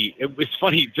it was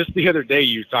funny, just the other day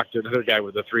you talked to another guy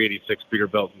with a 386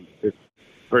 Peterbilt, and it's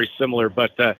very similar,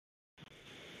 but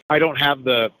I don't have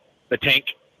the tank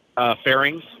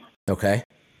fairings. Okay.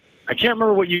 I can't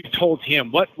remember what you told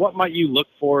him. What might you look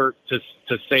for to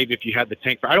save if you had the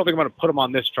tank? I don't think I'm going to put them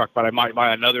on this truck, but I might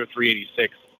buy another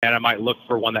 386, and I might look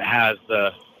for one that has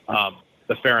the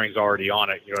fairings already on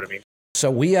it. You know what I mean?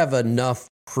 So we have enough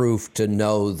proof to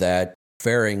know that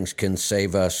fairings can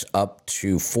save us up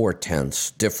to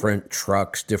 4/10. Different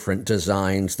trucks, different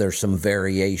designs. There's some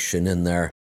variation in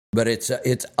there, but it's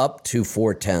up to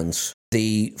 4/10.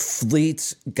 The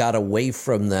fleets got away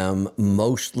from them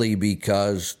mostly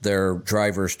because their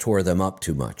drivers tore them up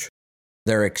too much.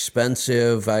 They're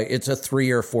expensive. It's a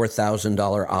 $3,000 or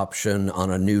 $4,000 option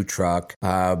on a new truck.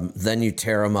 Then you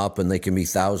tear them up, and they can be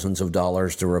thousands of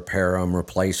dollars to repair them,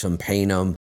 replace them, paint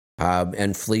them.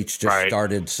 And fleets just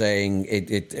started saying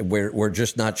we're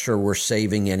just not sure we're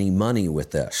saving any money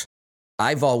with this.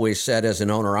 I've always said, as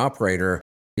an owner-operator,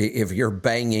 if you're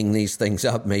banging these things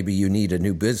up, maybe you need a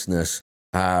new business.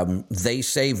 They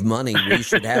save money. We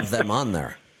should have them on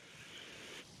there.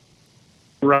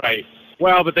 Right.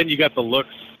 Well, but then you got the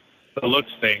looks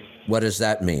thing. What does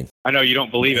that mean? I know you don't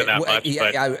believe in that much.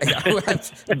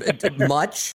 But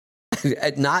much?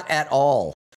 Not at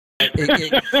all.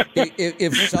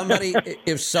 If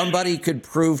somebody could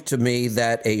prove to me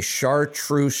that a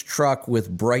chartreuse truck with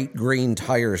bright green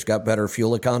tires got better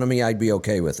fuel economy, I'd be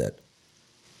okay with it.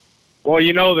 Well,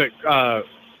 you know that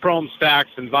chrome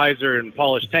stacks and visor and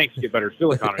polished tanks get better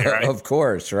fuel economy, right? Of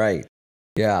course, right?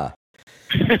 Yeah.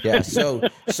 Yeah. So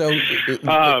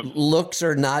looks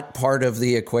are not part of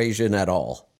the equation at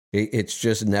all. It's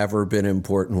just never been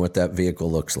important what that vehicle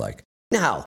looks like.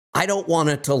 Now, I don't want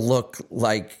it to look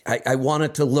like, I want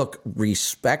it to look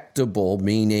respectable,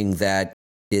 meaning that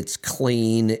it's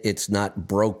clean, it's not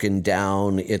broken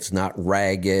down, it's not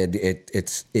ragged,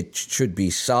 it should be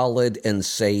solid and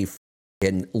safe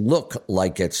and look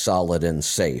like it's solid and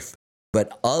safe.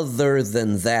 But other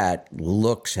than that,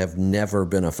 looks have never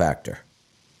been a factor.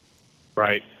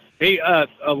 Right. Hey,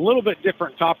 a little bit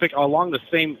different topic along the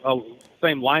same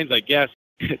lines, I guess.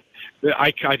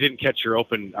 I didn't catch your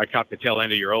open. I caught the tail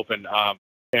end of your open,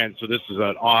 and so this is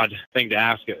an odd thing to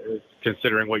ask,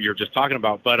 considering what you're just talking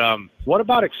about. But what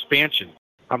about expansion?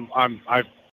 But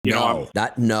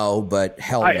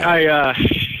hell no.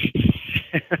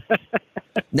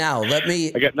 Now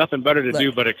I got nothing better to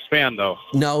do but expand, though.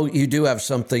 No, you do have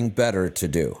something better to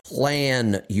do.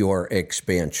 Plan your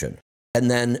expansion, and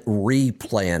then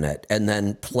replan it, and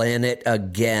then plan it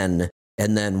again,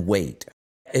 and then wait.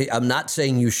 I'm not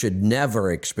saying you should never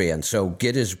expand. So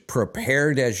get as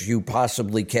prepared as you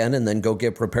possibly can and then go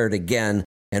get prepared again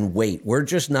and wait. We're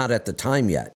just not at the time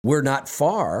yet. We're not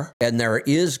far, and there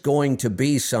is going to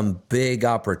be some big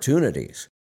opportunities.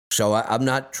 So I'm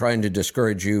not trying to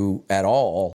discourage you at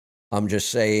all. I'm just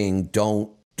saying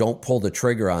don't pull the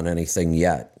trigger on anything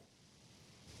yet.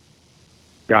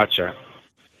 Gotcha.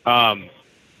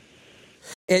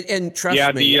 And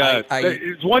trust me,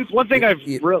 one thing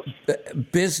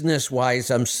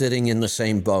business-wise, I'm sitting in the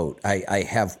same boat. I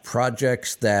have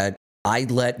projects that I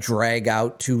let drag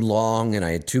out too long, and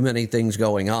I had too many things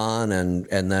going on, and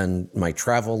then my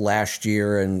travel last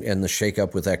year and the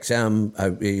shakeup with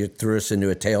XM it threw us into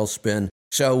a tailspin.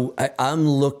 So I'm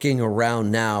looking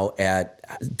around now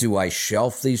at, do I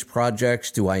shelf these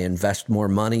projects? Do I invest more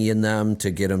money in them to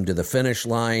get them to the finish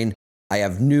line? I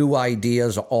have new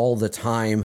ideas all the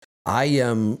time.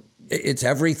 It's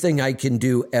everything I can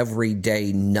do every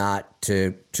day not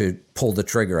to pull the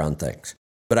trigger on things.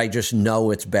 But I just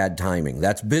know it's bad timing.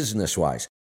 That's business-wise.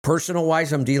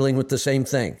 Personal-wise, I'm dealing with the same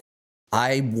thing.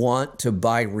 I want to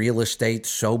buy real estate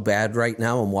so bad right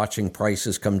now. I'm watching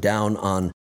prices come down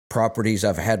on properties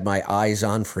I've had my eyes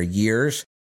on for years,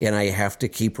 and I have to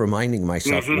keep reminding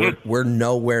myself, we're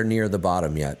nowhere near the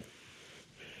bottom yet.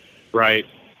 Right.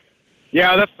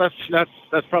 Yeah,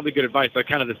 that's probably good advice. I'm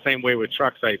kind of the same way with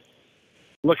trucks. I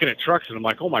looking at trucks and I'm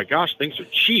like, oh my gosh, things are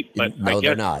cheap, but no,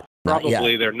 they're not.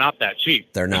 probably they're not that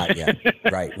cheap. They're not yet.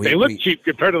 Right. They look cheap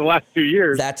compared to the last 2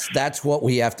 years. That's what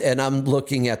we have to, and I'm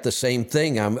looking at the same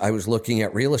thing. I was looking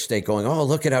at real estate going, oh,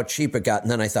 look at how cheap it got.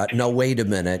 And then I thought, no, wait a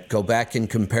minute, go back and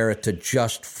compare it to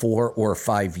just 4 or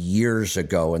 5 years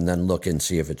ago and then look and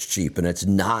see if it's cheap. And it's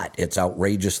not. It's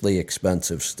outrageously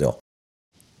expensive still.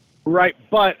 Right.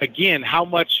 But again, how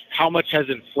much has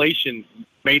inflation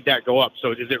made that go up?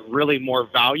 So is it really more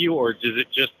value or is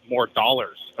it just more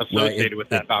dollars associated with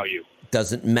that value?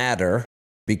 Doesn't matter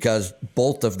because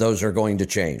both of those are going to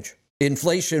change.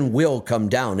 Inflation will come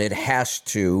down. It has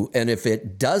to. And if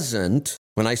it doesn't,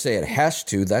 when I say it has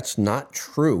to, that's not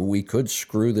true. We could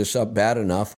screw this up bad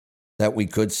enough that we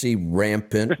could see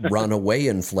rampant runaway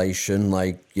inflation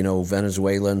like,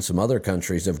 Venezuela and some other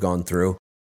countries have gone through.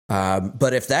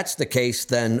 But if that's the case,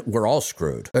 then we're all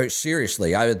screwed.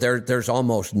 Seriously, there's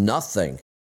almost nothing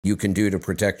you can do to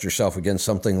protect yourself against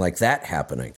something like that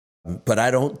happening. But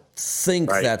I don't think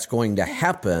that's going to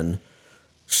happen.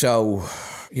 So,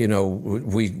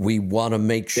 we want to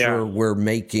make sure we're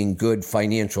making good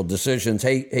financial decisions.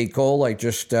 Hey, Cole, I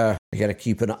just I got to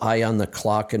keep an eye on the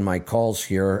clock in my calls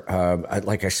here.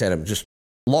 Like I said, I'm just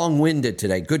long-winded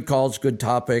today. Good calls, good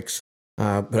topics,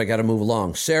 but I got to move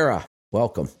along. Sarah,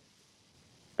 welcome.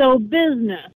 So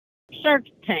business, Shark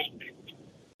Tank.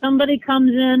 Somebody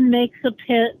comes in, makes a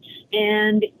pitch,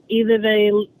 and either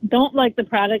they don't like the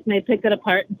product and they pick it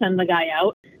apart and send the guy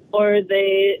out, or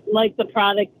they like the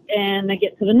product and they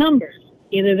get to the numbers.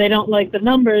 Either they don't like the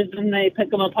numbers and they pick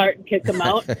them apart and kick them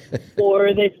out,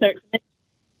 or they start.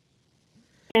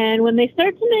 And when they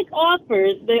start to make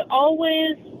offers, they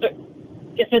always,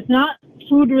 if it's not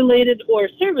food related or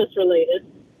service related,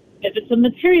 if it's a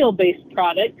material based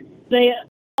product, they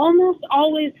almost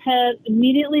always have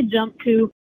immediately jumped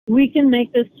to, we can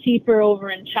make this cheaper over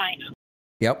in China.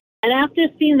 Yep. And after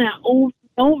seeing that over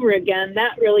and over again,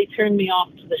 that really turned me off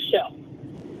to the show.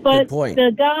 But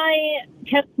the guy,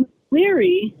 Kevin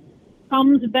Leary,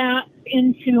 comes back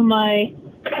into my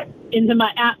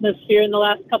atmosphere in the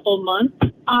last couple of months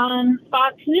on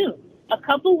Fox News. A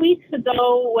couple weeks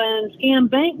ago, when scam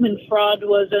Bankman fraud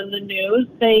was in the news,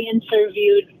 they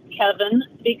interviewed Kevin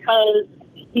because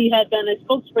he had been a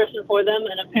spokesperson for them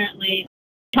and apparently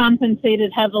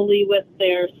compensated heavily with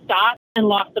their stock and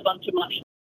lost a bunch of money.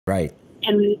 Right.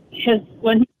 And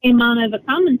when he came on as a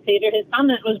commentator, his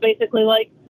comment was basically like,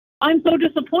 I'm so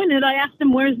disappointed. I asked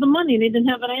him, where's the money? And he didn't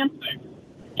have an answer.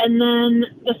 And then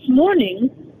this morning,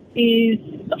 he's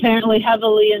apparently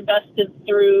heavily invested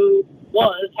through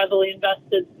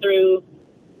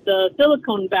the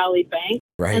Silicon Valley Bank.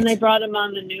 Right. And they brought him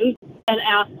on the news and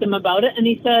asked him about it. And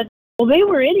he said, well, they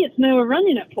were idiots and they were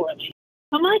running it for me.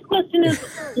 So my question is,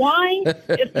 why,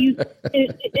 if you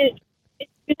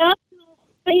have no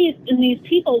faith in these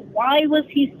people, why was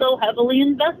he so heavily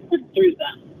invested through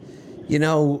them?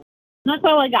 That's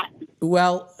all I got.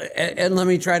 Well, and let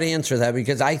me try to answer that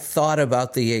because I thought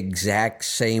about the exact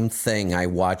same thing. I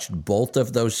watched both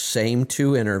of those same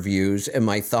two interviews and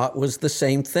my thought was the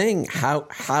same thing.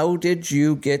 How did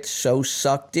you get so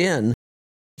sucked in?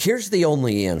 Here's the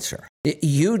only answer.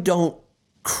 You don't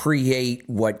create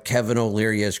what Kevin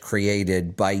O'Leary has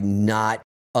created by not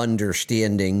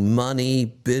understanding money,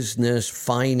 business,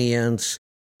 finance.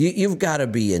 You've got to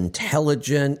be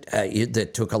intelligent.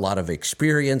 That took a lot of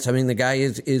experience. I mean, the guy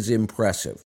is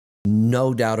impressive.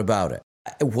 No doubt about it.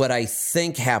 What I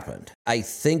think happened, I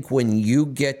think when you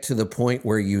get to the point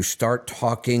where you start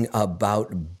talking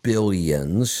about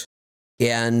billions,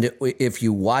 and if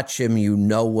you watch him, you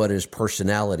know what his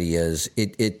personality is.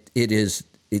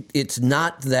 It's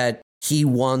not that he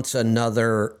wants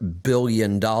another $1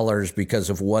 billion because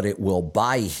of what it will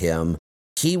buy him.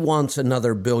 He wants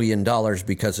another $1 billion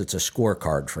because it's a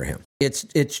scorecard for him.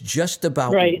 It's just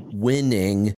about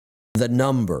winning the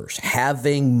numbers,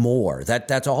 having more.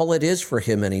 That's all it is for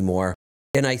him anymore.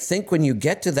 And I think when you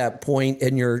get to that point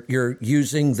and you're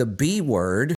using the B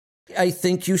word, I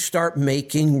think you start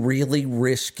making really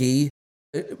risky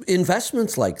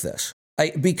investments like this.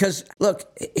 Because,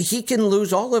 look, he can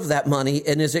lose all of that money,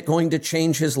 and is it going to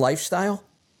change his lifestyle?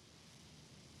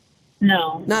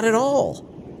 No. Not at all.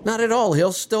 Not at all.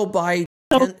 He'll still buy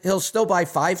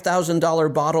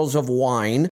 $5,000 bottles of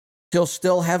wine. He'll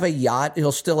still have a yacht.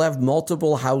 He'll still have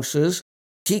multiple houses.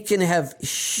 He can have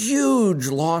huge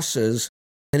losses,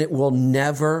 and it will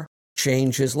never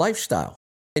change his lifestyle.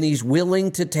 And he's willing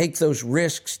to take those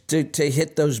risks to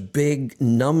hit those big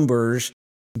numbers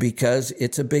because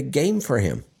it's a big game for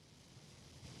him.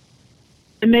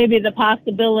 And maybe the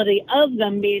possibility of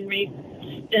them being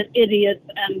idiots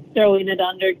and throwing it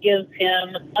under gives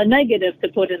him a negative to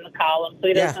put in the column. So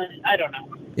he doesn't, I don't know.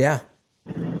 Yeah.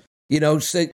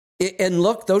 So And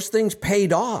look, those things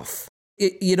paid off.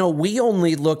 We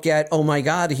only look at, oh my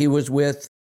God, he was with,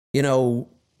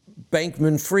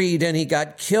 Bankman-Fried and he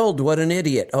got killed. What an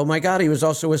idiot. Oh my God, he was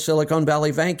also with Silicon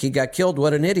Valley Bank. He got killed.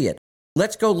 What an idiot.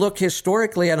 Let's go look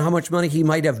historically on how much money he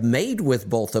might have made with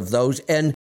both of those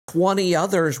and 20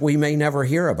 others we may never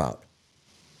hear about.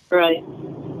 Right.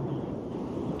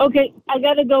 Okay, I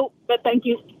got to go, but thank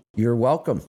you. You're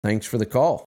welcome. Thanks for the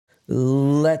call.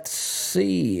 Let's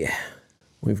see.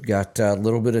 We've got a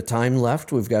little bit of time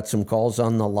left. We've got some calls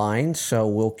on the line, so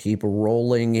we'll keep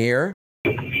rolling here.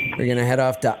 We're going to head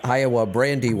off to Iowa.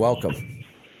 Brandy, welcome.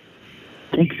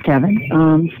 Thanks,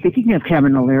 Kevin. Speaking of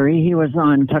Kevin O'Leary, he was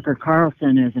on Tucker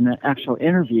Carlson as an actual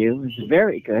interview. It was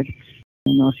very good. I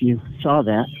don't know if you saw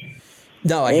that.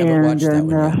 No, I haven't watched that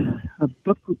one yet. A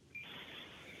book,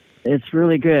 it's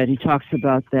really good. He talks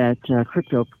about that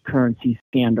cryptocurrency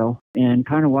scandal and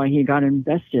kind of why he got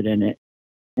invested in it,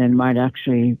 and might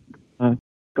actually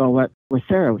go what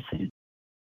Sarah was saying.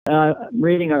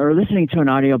 Reading or listening to an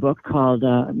audiobook called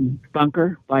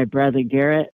Bunker by Bradley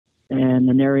Garrett, and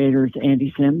the narrator is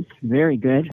Andy Sims. Very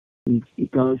good. He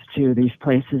goes to these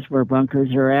places where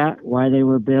bunkers are at, why they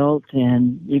were built,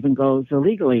 and even goes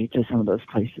illegally to some of those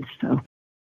places. So,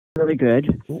 really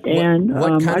good. And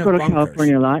what kind I go to bunkers?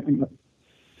 California a lot.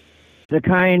 The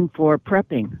kind for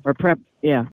prepping, or prep,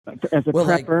 as a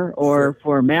prepper, or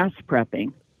for mass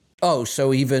prepping. Oh,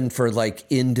 so even for like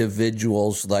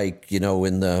individuals, like,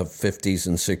 in the 50s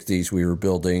and 60s, we were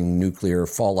building nuclear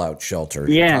fallout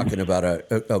shelters. Yeah. You're talking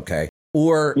about okay.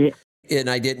 Or, and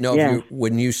I didn't know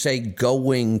when you say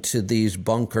going to these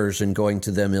bunkers and going to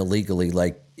them illegally,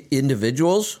 like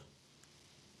individuals?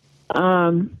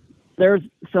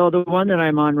 So the one that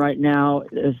I'm on right now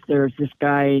there's this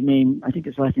guy named, I think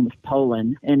his last name was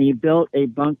Poland, and he built a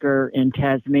bunker in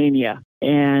Tasmania.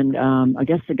 And I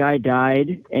guess the guy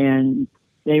died, and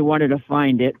they wanted to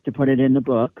find it to put it in the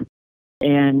book.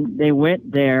 And they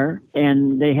went there,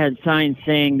 and they had signs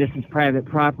saying this is private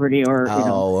property,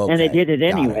 okay. And they did it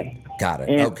anyway. Got it.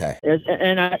 And, okay.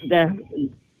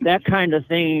 That kind of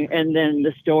thing, and then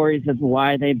the stories of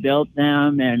why they built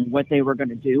them and what they were going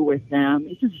to do with them.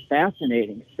 It's just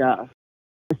fascinating stuff.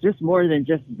 It's just more than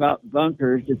just about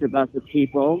bunkers. It's about the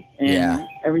people and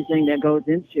everything that goes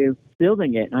into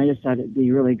building it. And I just thought it'd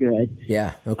be really good.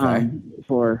 Yeah, okay.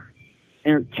 For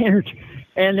entertainment.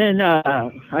 And then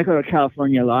I go to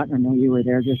California a lot. I know you were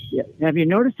there. Have you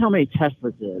noticed how many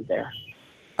Teslas are there?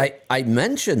 I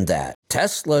mentioned that.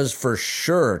 Teslas for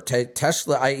sure.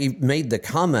 Tesla, I made the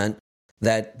comment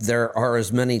that there are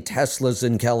as many Teslas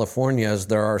in California as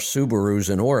there are Subarus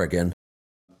in Oregon.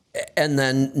 And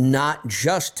then not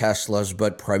just Teslas,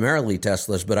 but primarily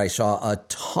Teslas, but I saw a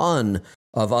ton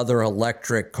of other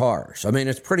electric cars. I mean,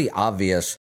 it's pretty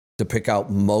obvious to pick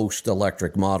out most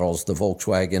electric models. The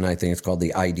Volkswagen, I think it's called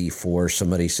the ID4,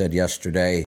 somebody said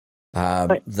yesterday.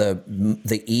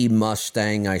 The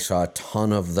E-Mustang, I saw a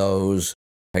ton of those.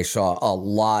 I saw a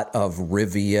lot of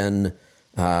Rivian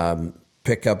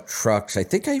pickup trucks. I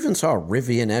think I even saw a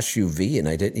Rivian SUV, and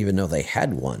I didn't even know they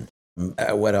had one.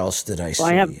 What else did I see?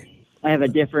 I have a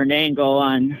different angle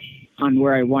on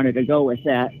where I wanted to go with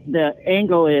that. The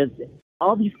angle is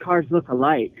all these cars look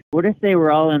alike. What if they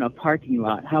were all in a parking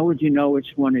lot? How would you know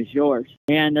which one is yours?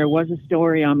 And there was a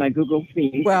story on my Google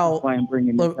feed. Well, that's why I'm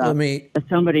bringing this up. Let me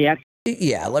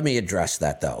address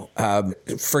that, though.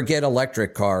 Forget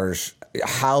electric cars.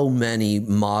 How many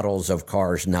models of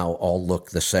cars now all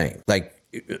look the same? Like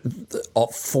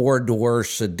four-door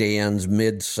sedans,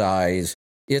 mid-size.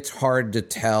 It's hard to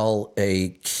tell a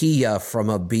Kia from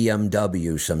a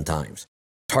BMW sometimes.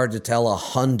 It's hard to tell a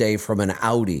Hyundai from an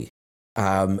Audi.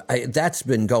 That's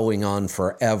been going on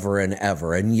forever and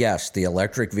ever. And yes, the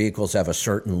electric vehicles have a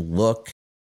certain look,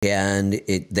 and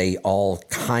they all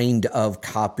kind of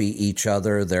copy each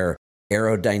other. Their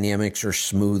aerodynamics are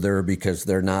smoother because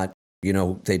they're not,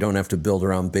 they don't have to build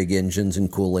around big engines and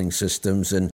cooling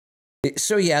systems. And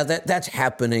so, yeah, that's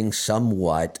happening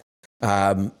somewhat.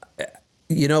 I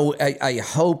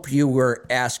hope you were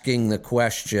asking the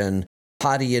question,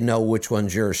 how do you know which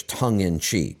one's yours, tongue in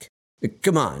cheek?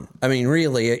 Come on. I mean,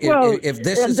 really, if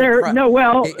this is a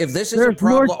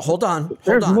problem, hold on.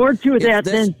 There's more to that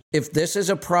than... If this is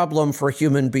a problem for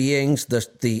human beings,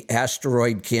 the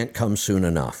asteroid can't come soon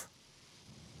enough.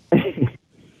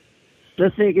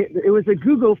 Let's say it was a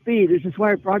Google feed. This is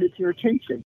why I brought it to your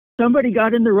attention. Somebody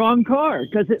got in the wrong car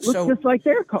because it looks just like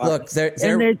their car. Look, have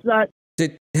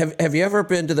you ever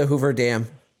been to the Hoover Dam?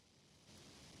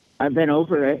 I've been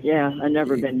over it. Yeah, I've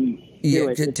never been.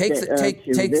 Take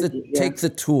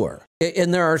the tour.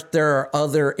 And there are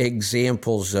other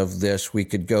examples of this. We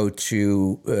could go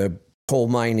to coal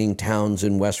mining towns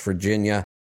in West Virginia.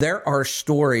 There are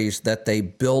stories that they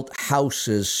built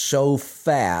houses so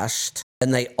fast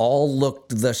and they all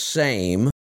looked the same.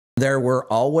 There were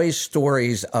always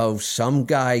stories of some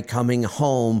guy coming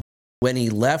home. When he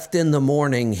left in the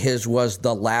morning, his was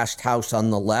the last house on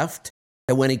the left.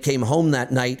 And when he came home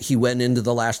that night, he went into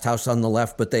the last house on the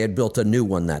left, but they had built a new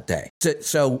one that day.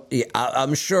 So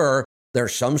I'm sure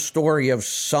there's some story of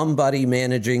somebody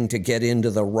managing to get into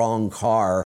the wrong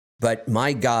car. But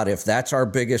my God, if that's our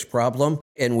biggest problem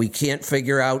and we can't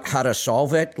figure out how to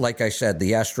solve it, like I said,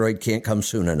 the asteroid can't come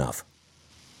soon enough.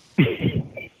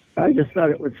 I just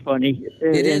thought it was funny.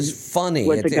 It is funny.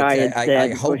 What the guy had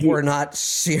said. I hope we're not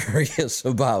serious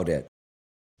about it.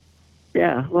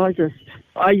 Yeah, well,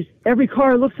 every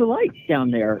car looks alike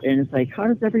down there, and it's like, how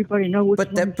does everybody know which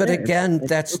one's But again,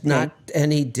 that's okay. Not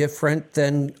any different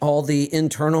than all the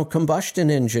internal combustion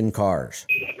engine cars.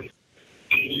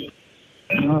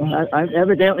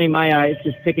 Evidently, my eye is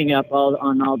just picking up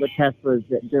on all the Teslas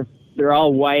that they're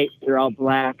all white, they're all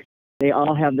black, they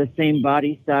all have the same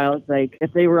body style. It's like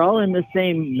if they were all in the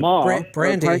same mall or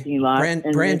parking lot,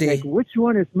 Brandy, it's like, which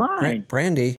one is mine?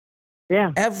 Brandy.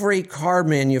 Yeah. Every car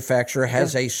manufacturer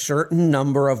has a certain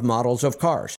number of models of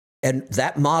cars, and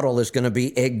that model is going to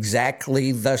be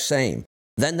exactly the same.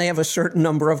 Then they have a certain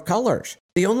number of colors.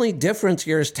 The only difference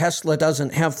here is Tesla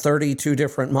doesn't have 32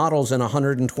 different models and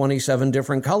 127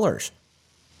 different colors.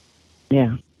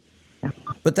 Yeah.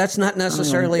 But that's not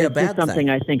necessarily a bad thing. It's something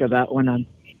I think about when I'm...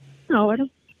 No, I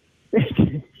don't...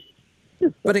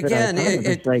 But again,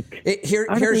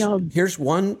 here's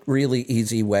one really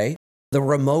easy way. The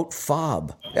remote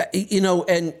fob.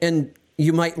 And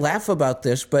you might laugh about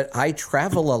this, but I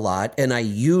travel a lot, and I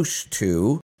used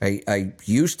to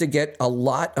get a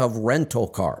lot of rental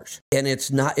cars, and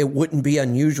it wouldn't be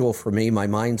unusual for me. My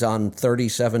mind's on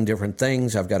 37 different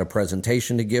things. I've got a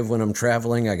presentation to give when I'm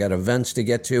traveling. I got events to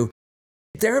get to.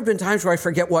 There have been times where I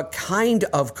forget what kind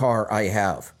of car I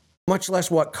have, much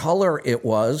less what color it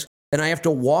was, and I have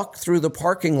to walk through the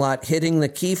parking lot hitting the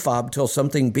key fob till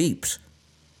something beeps.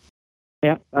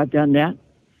 Yeah, I've done that.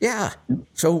 Yeah.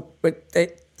 So, but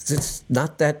it's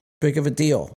not that big of a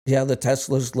deal. Yeah, the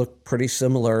Teslas look pretty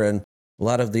similar, and a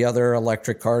lot of the other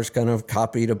electric cars kind of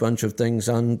copied a bunch of things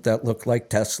that look like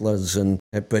Teslas,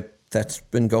 but that's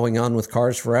been going on with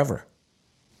cars forever.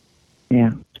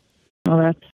 Yeah.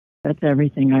 Well, that's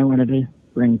everything I wanted to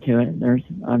bring to it. There's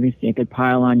obviously I could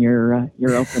pile on your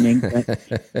opening,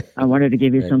 but I wanted to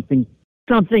give you something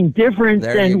different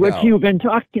than what you've been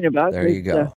talking about. There you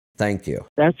go. Thank you.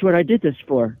 That's what I did this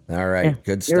for. All right. Yeah.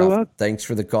 Good stuff. You're welcome. Thanks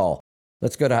for the call.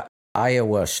 Let's go to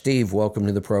Iowa. Steve, welcome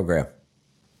to the program.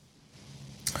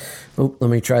 Oh,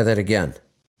 let me try that again.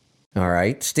 All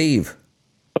right. Steve.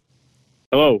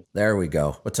 Hello. There we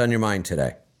go. What's on your mind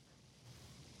today?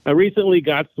 I recently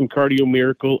got some Cardio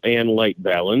Miracle and Light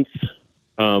Balance,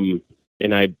 and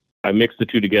I mixed the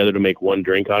two together to make one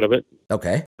drink out of it.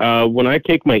 Okay. When I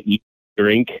take my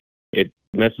drink, it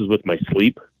messes with my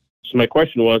sleep. So my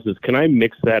question is can I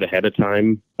mix that ahead of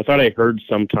time? I thought I heard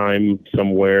sometime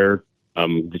somewhere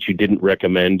that you didn't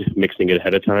recommend mixing it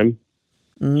ahead of time.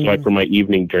 So like for my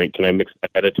evening drink, can I mix it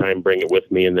ahead of time, bring it with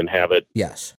me, and then have it,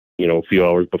 yes, a few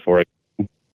hours before I...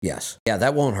 Yes. Yeah,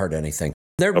 that won't hurt anything.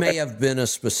 There may have been a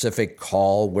specific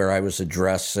call where I was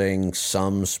addressing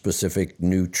some specific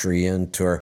nutrient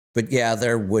but yeah,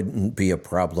 there wouldn't be a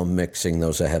problem mixing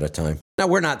those ahead of time. Now,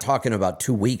 we're not talking about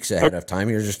 2 weeks ahead of time.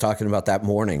 You're just talking about that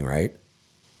morning, right?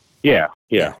 Yeah.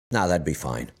 No, that'd be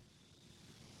fine.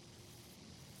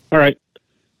 All right.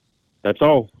 That's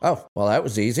all. Oh, well, that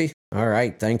was easy. All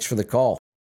right. Thanks for the call.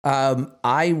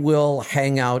 I will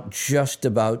hang out just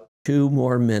about 2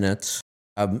 more minutes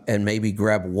and maybe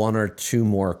grab 1 or 2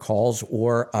 more calls,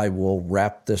 or I will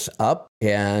wrap this up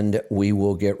and we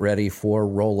will get ready for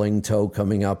Rolling Toe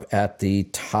coming up at the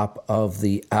top of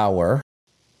the hour.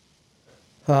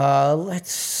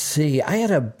 Let's see. I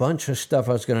had a bunch of stuff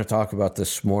I was going to talk about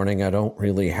this morning. I don't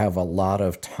really have a lot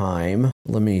of time.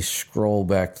 Let me scroll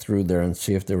back through there and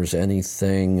see if there was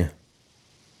anything.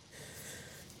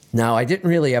 Now, I didn't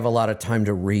really have a lot of time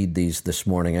to read these this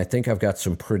morning. I think I've got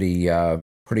some pretty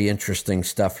interesting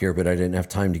stuff here, but I didn't have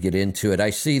time to get into it.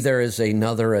 I see there is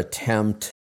another attempt,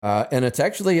 and it's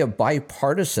actually a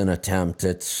bipartisan attempt.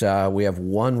 It's we have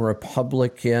 1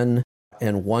 Republican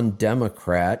and 1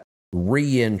 Democrat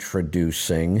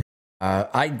reintroducing.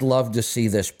 I'd love to see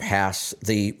this pass,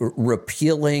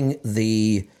 repealing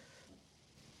the...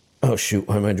 Oh, shoot,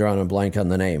 why am I drawing a blank on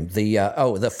the name?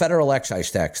 The federal excise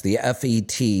tax, the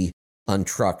FET on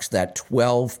trucks, that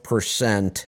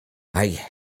 12%. I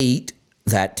hate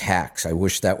that tax. I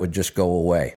wish that would just go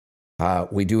away.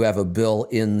 We do have a bill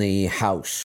in the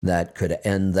House that could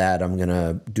end that. I'm going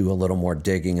to do a little more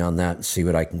digging on that and see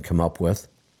what I can come up with.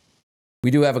 We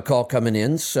do have a call coming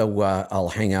in, so I'll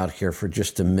hang out here for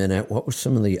just a minute. What were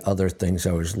some of the other things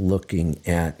I was looking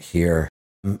at here?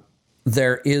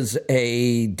 There is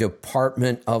a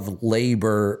Department of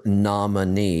Labor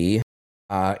nominee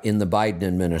in the Biden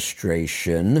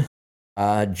administration.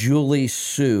 Julie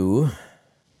Su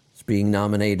is being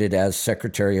nominated as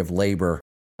Secretary of Labor.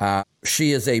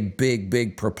 She is a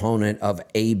big proponent of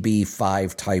AB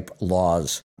 5 type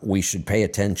laws. We should pay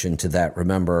attention to that.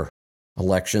 Remember,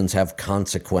 elections have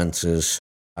consequences.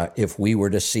 If we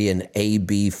were to see an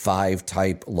AB 5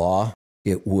 type law,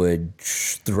 it would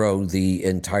throw the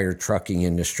entire trucking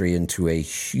industry into a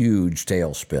huge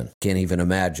tailspin. Can't even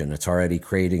imagine. It's already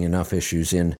creating enough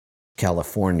issues in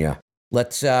California.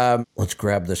 Let's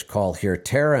grab this call here.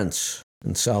 Terrence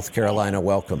in South Carolina,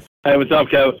 welcome. Hey, what's up,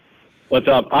 Kev? What's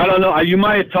up? I don't know. You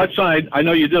might have touched on it. I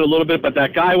know you did a little bit, but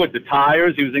that guy with the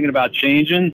tires, he was thinking about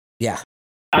changing. Yeah.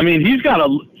 I mean, he's got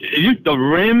the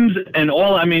rims and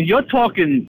all. I mean, you're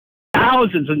talking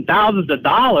thousands and thousands of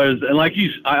dollars. And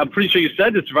I'm pretty sure you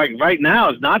said this right now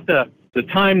is not the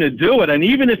time to do it. And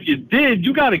even if you did,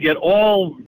 you got to get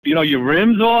all, your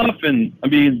rims off. And I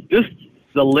mean, you're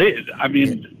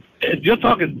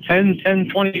talking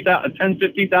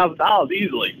 $15,000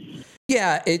 easily.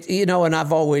 Yeah, and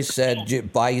I've always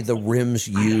said, buy the rims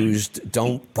used.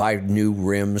 Don't buy new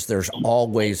rims. There's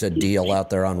always a deal out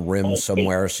there on rims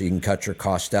somewhere, so you can cut your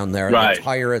costs down there. Right. The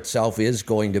tire itself is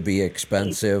going to be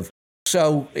expensive.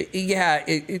 So, yeah,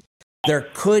 there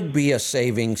could be a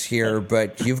savings here,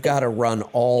 but you've got to run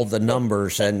all the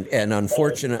numbers. And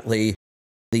unfortunately,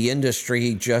 the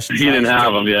industry just didn't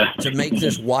have them, to make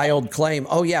this wild claim.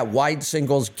 Oh, yeah, wide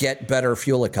singles get better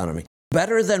fuel economy.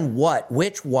 Better than what?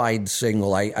 Which wide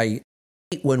single? I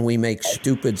hate when we make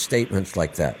stupid statements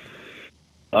like that.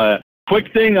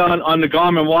 Quick thing on the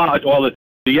Garmin watch, or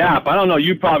the app. I don't know.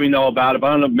 You probably know about it, but I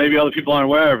don't know. Maybe other people aren't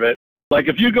aware of it. Like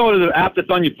if you go to the app that's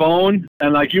on your phone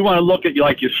and you want to look at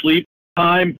your sleep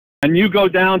time, and you go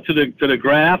down to the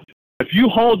graph, if you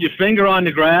hold your finger on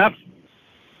the graph,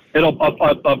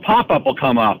 a pop-up will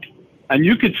come up, and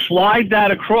you could slide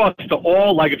that across to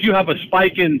all. Like if you have a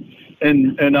spike in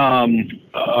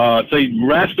say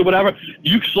rest or whatever,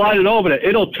 you slide it over there.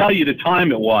 It'll tell you the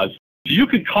time it was. So you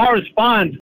could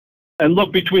correspond and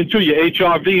look between your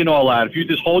HRV and all that. If you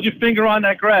just hold your finger on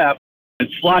that graph and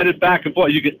slide it back and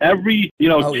forth, you get every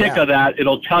tick of that.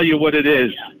 It'll tell you what it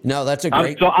is. No, that's a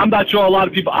great. So I'm not sure a lot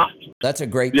of people. That's a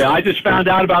great. Yeah, tip. I just found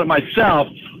out about it myself,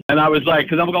 and I was like,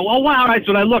 because I'm going, oh wow, all right.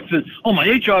 So when I looked, and my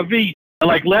HRV. And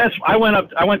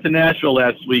I went to Nashville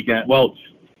last weekend. Well.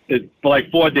 For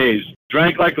 4 days.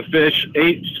 Drank like a fish,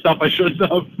 ate stuff I shouldn't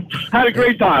have. Had a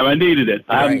great time. I needed it.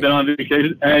 I haven't been on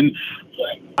vacation. And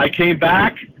I came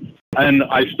back, and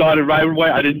I started right away.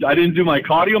 I didn't do my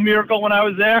cardio miracle when I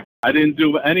was there. I didn't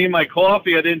do any of my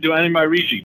coffee. I didn't do any of my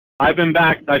Reishi. I've been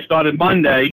back. I started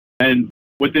Monday, and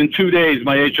within 2 days,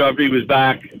 my HRV was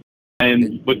back,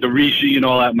 and with the Reishi and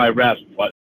all that, my rest.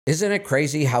 But isn't it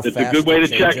crazy how it's fast a good way to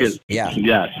changes? check it. Yeah.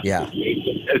 Yes. Yeah.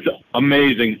 It's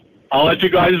amazing. I'll let you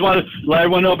go. I just want to let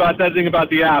everyone know about that thing about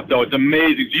the app, though. It's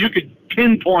amazing. So you could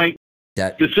pinpoint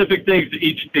specific things to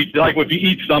each. Like if you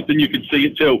eat something, you can see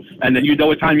it too, and then you know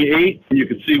what time you ate, and you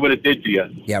can see what it did to you.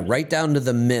 Yeah, right down to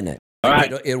the minute. All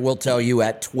right. It will tell you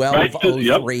at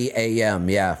 12:03 a.m.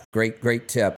 Yeah, great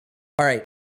tip. All right,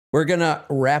 we're gonna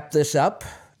wrap this up.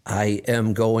 I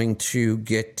am going to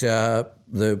get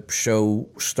the show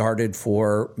started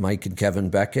for Mike and Kevin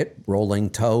Beckett. Rolling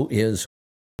Toe is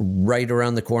right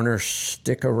around the corner.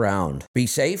 Stick around. Be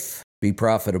safe, be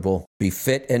profitable, be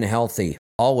fit and healthy.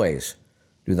 Always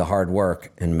do the hard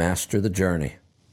work and master the journey.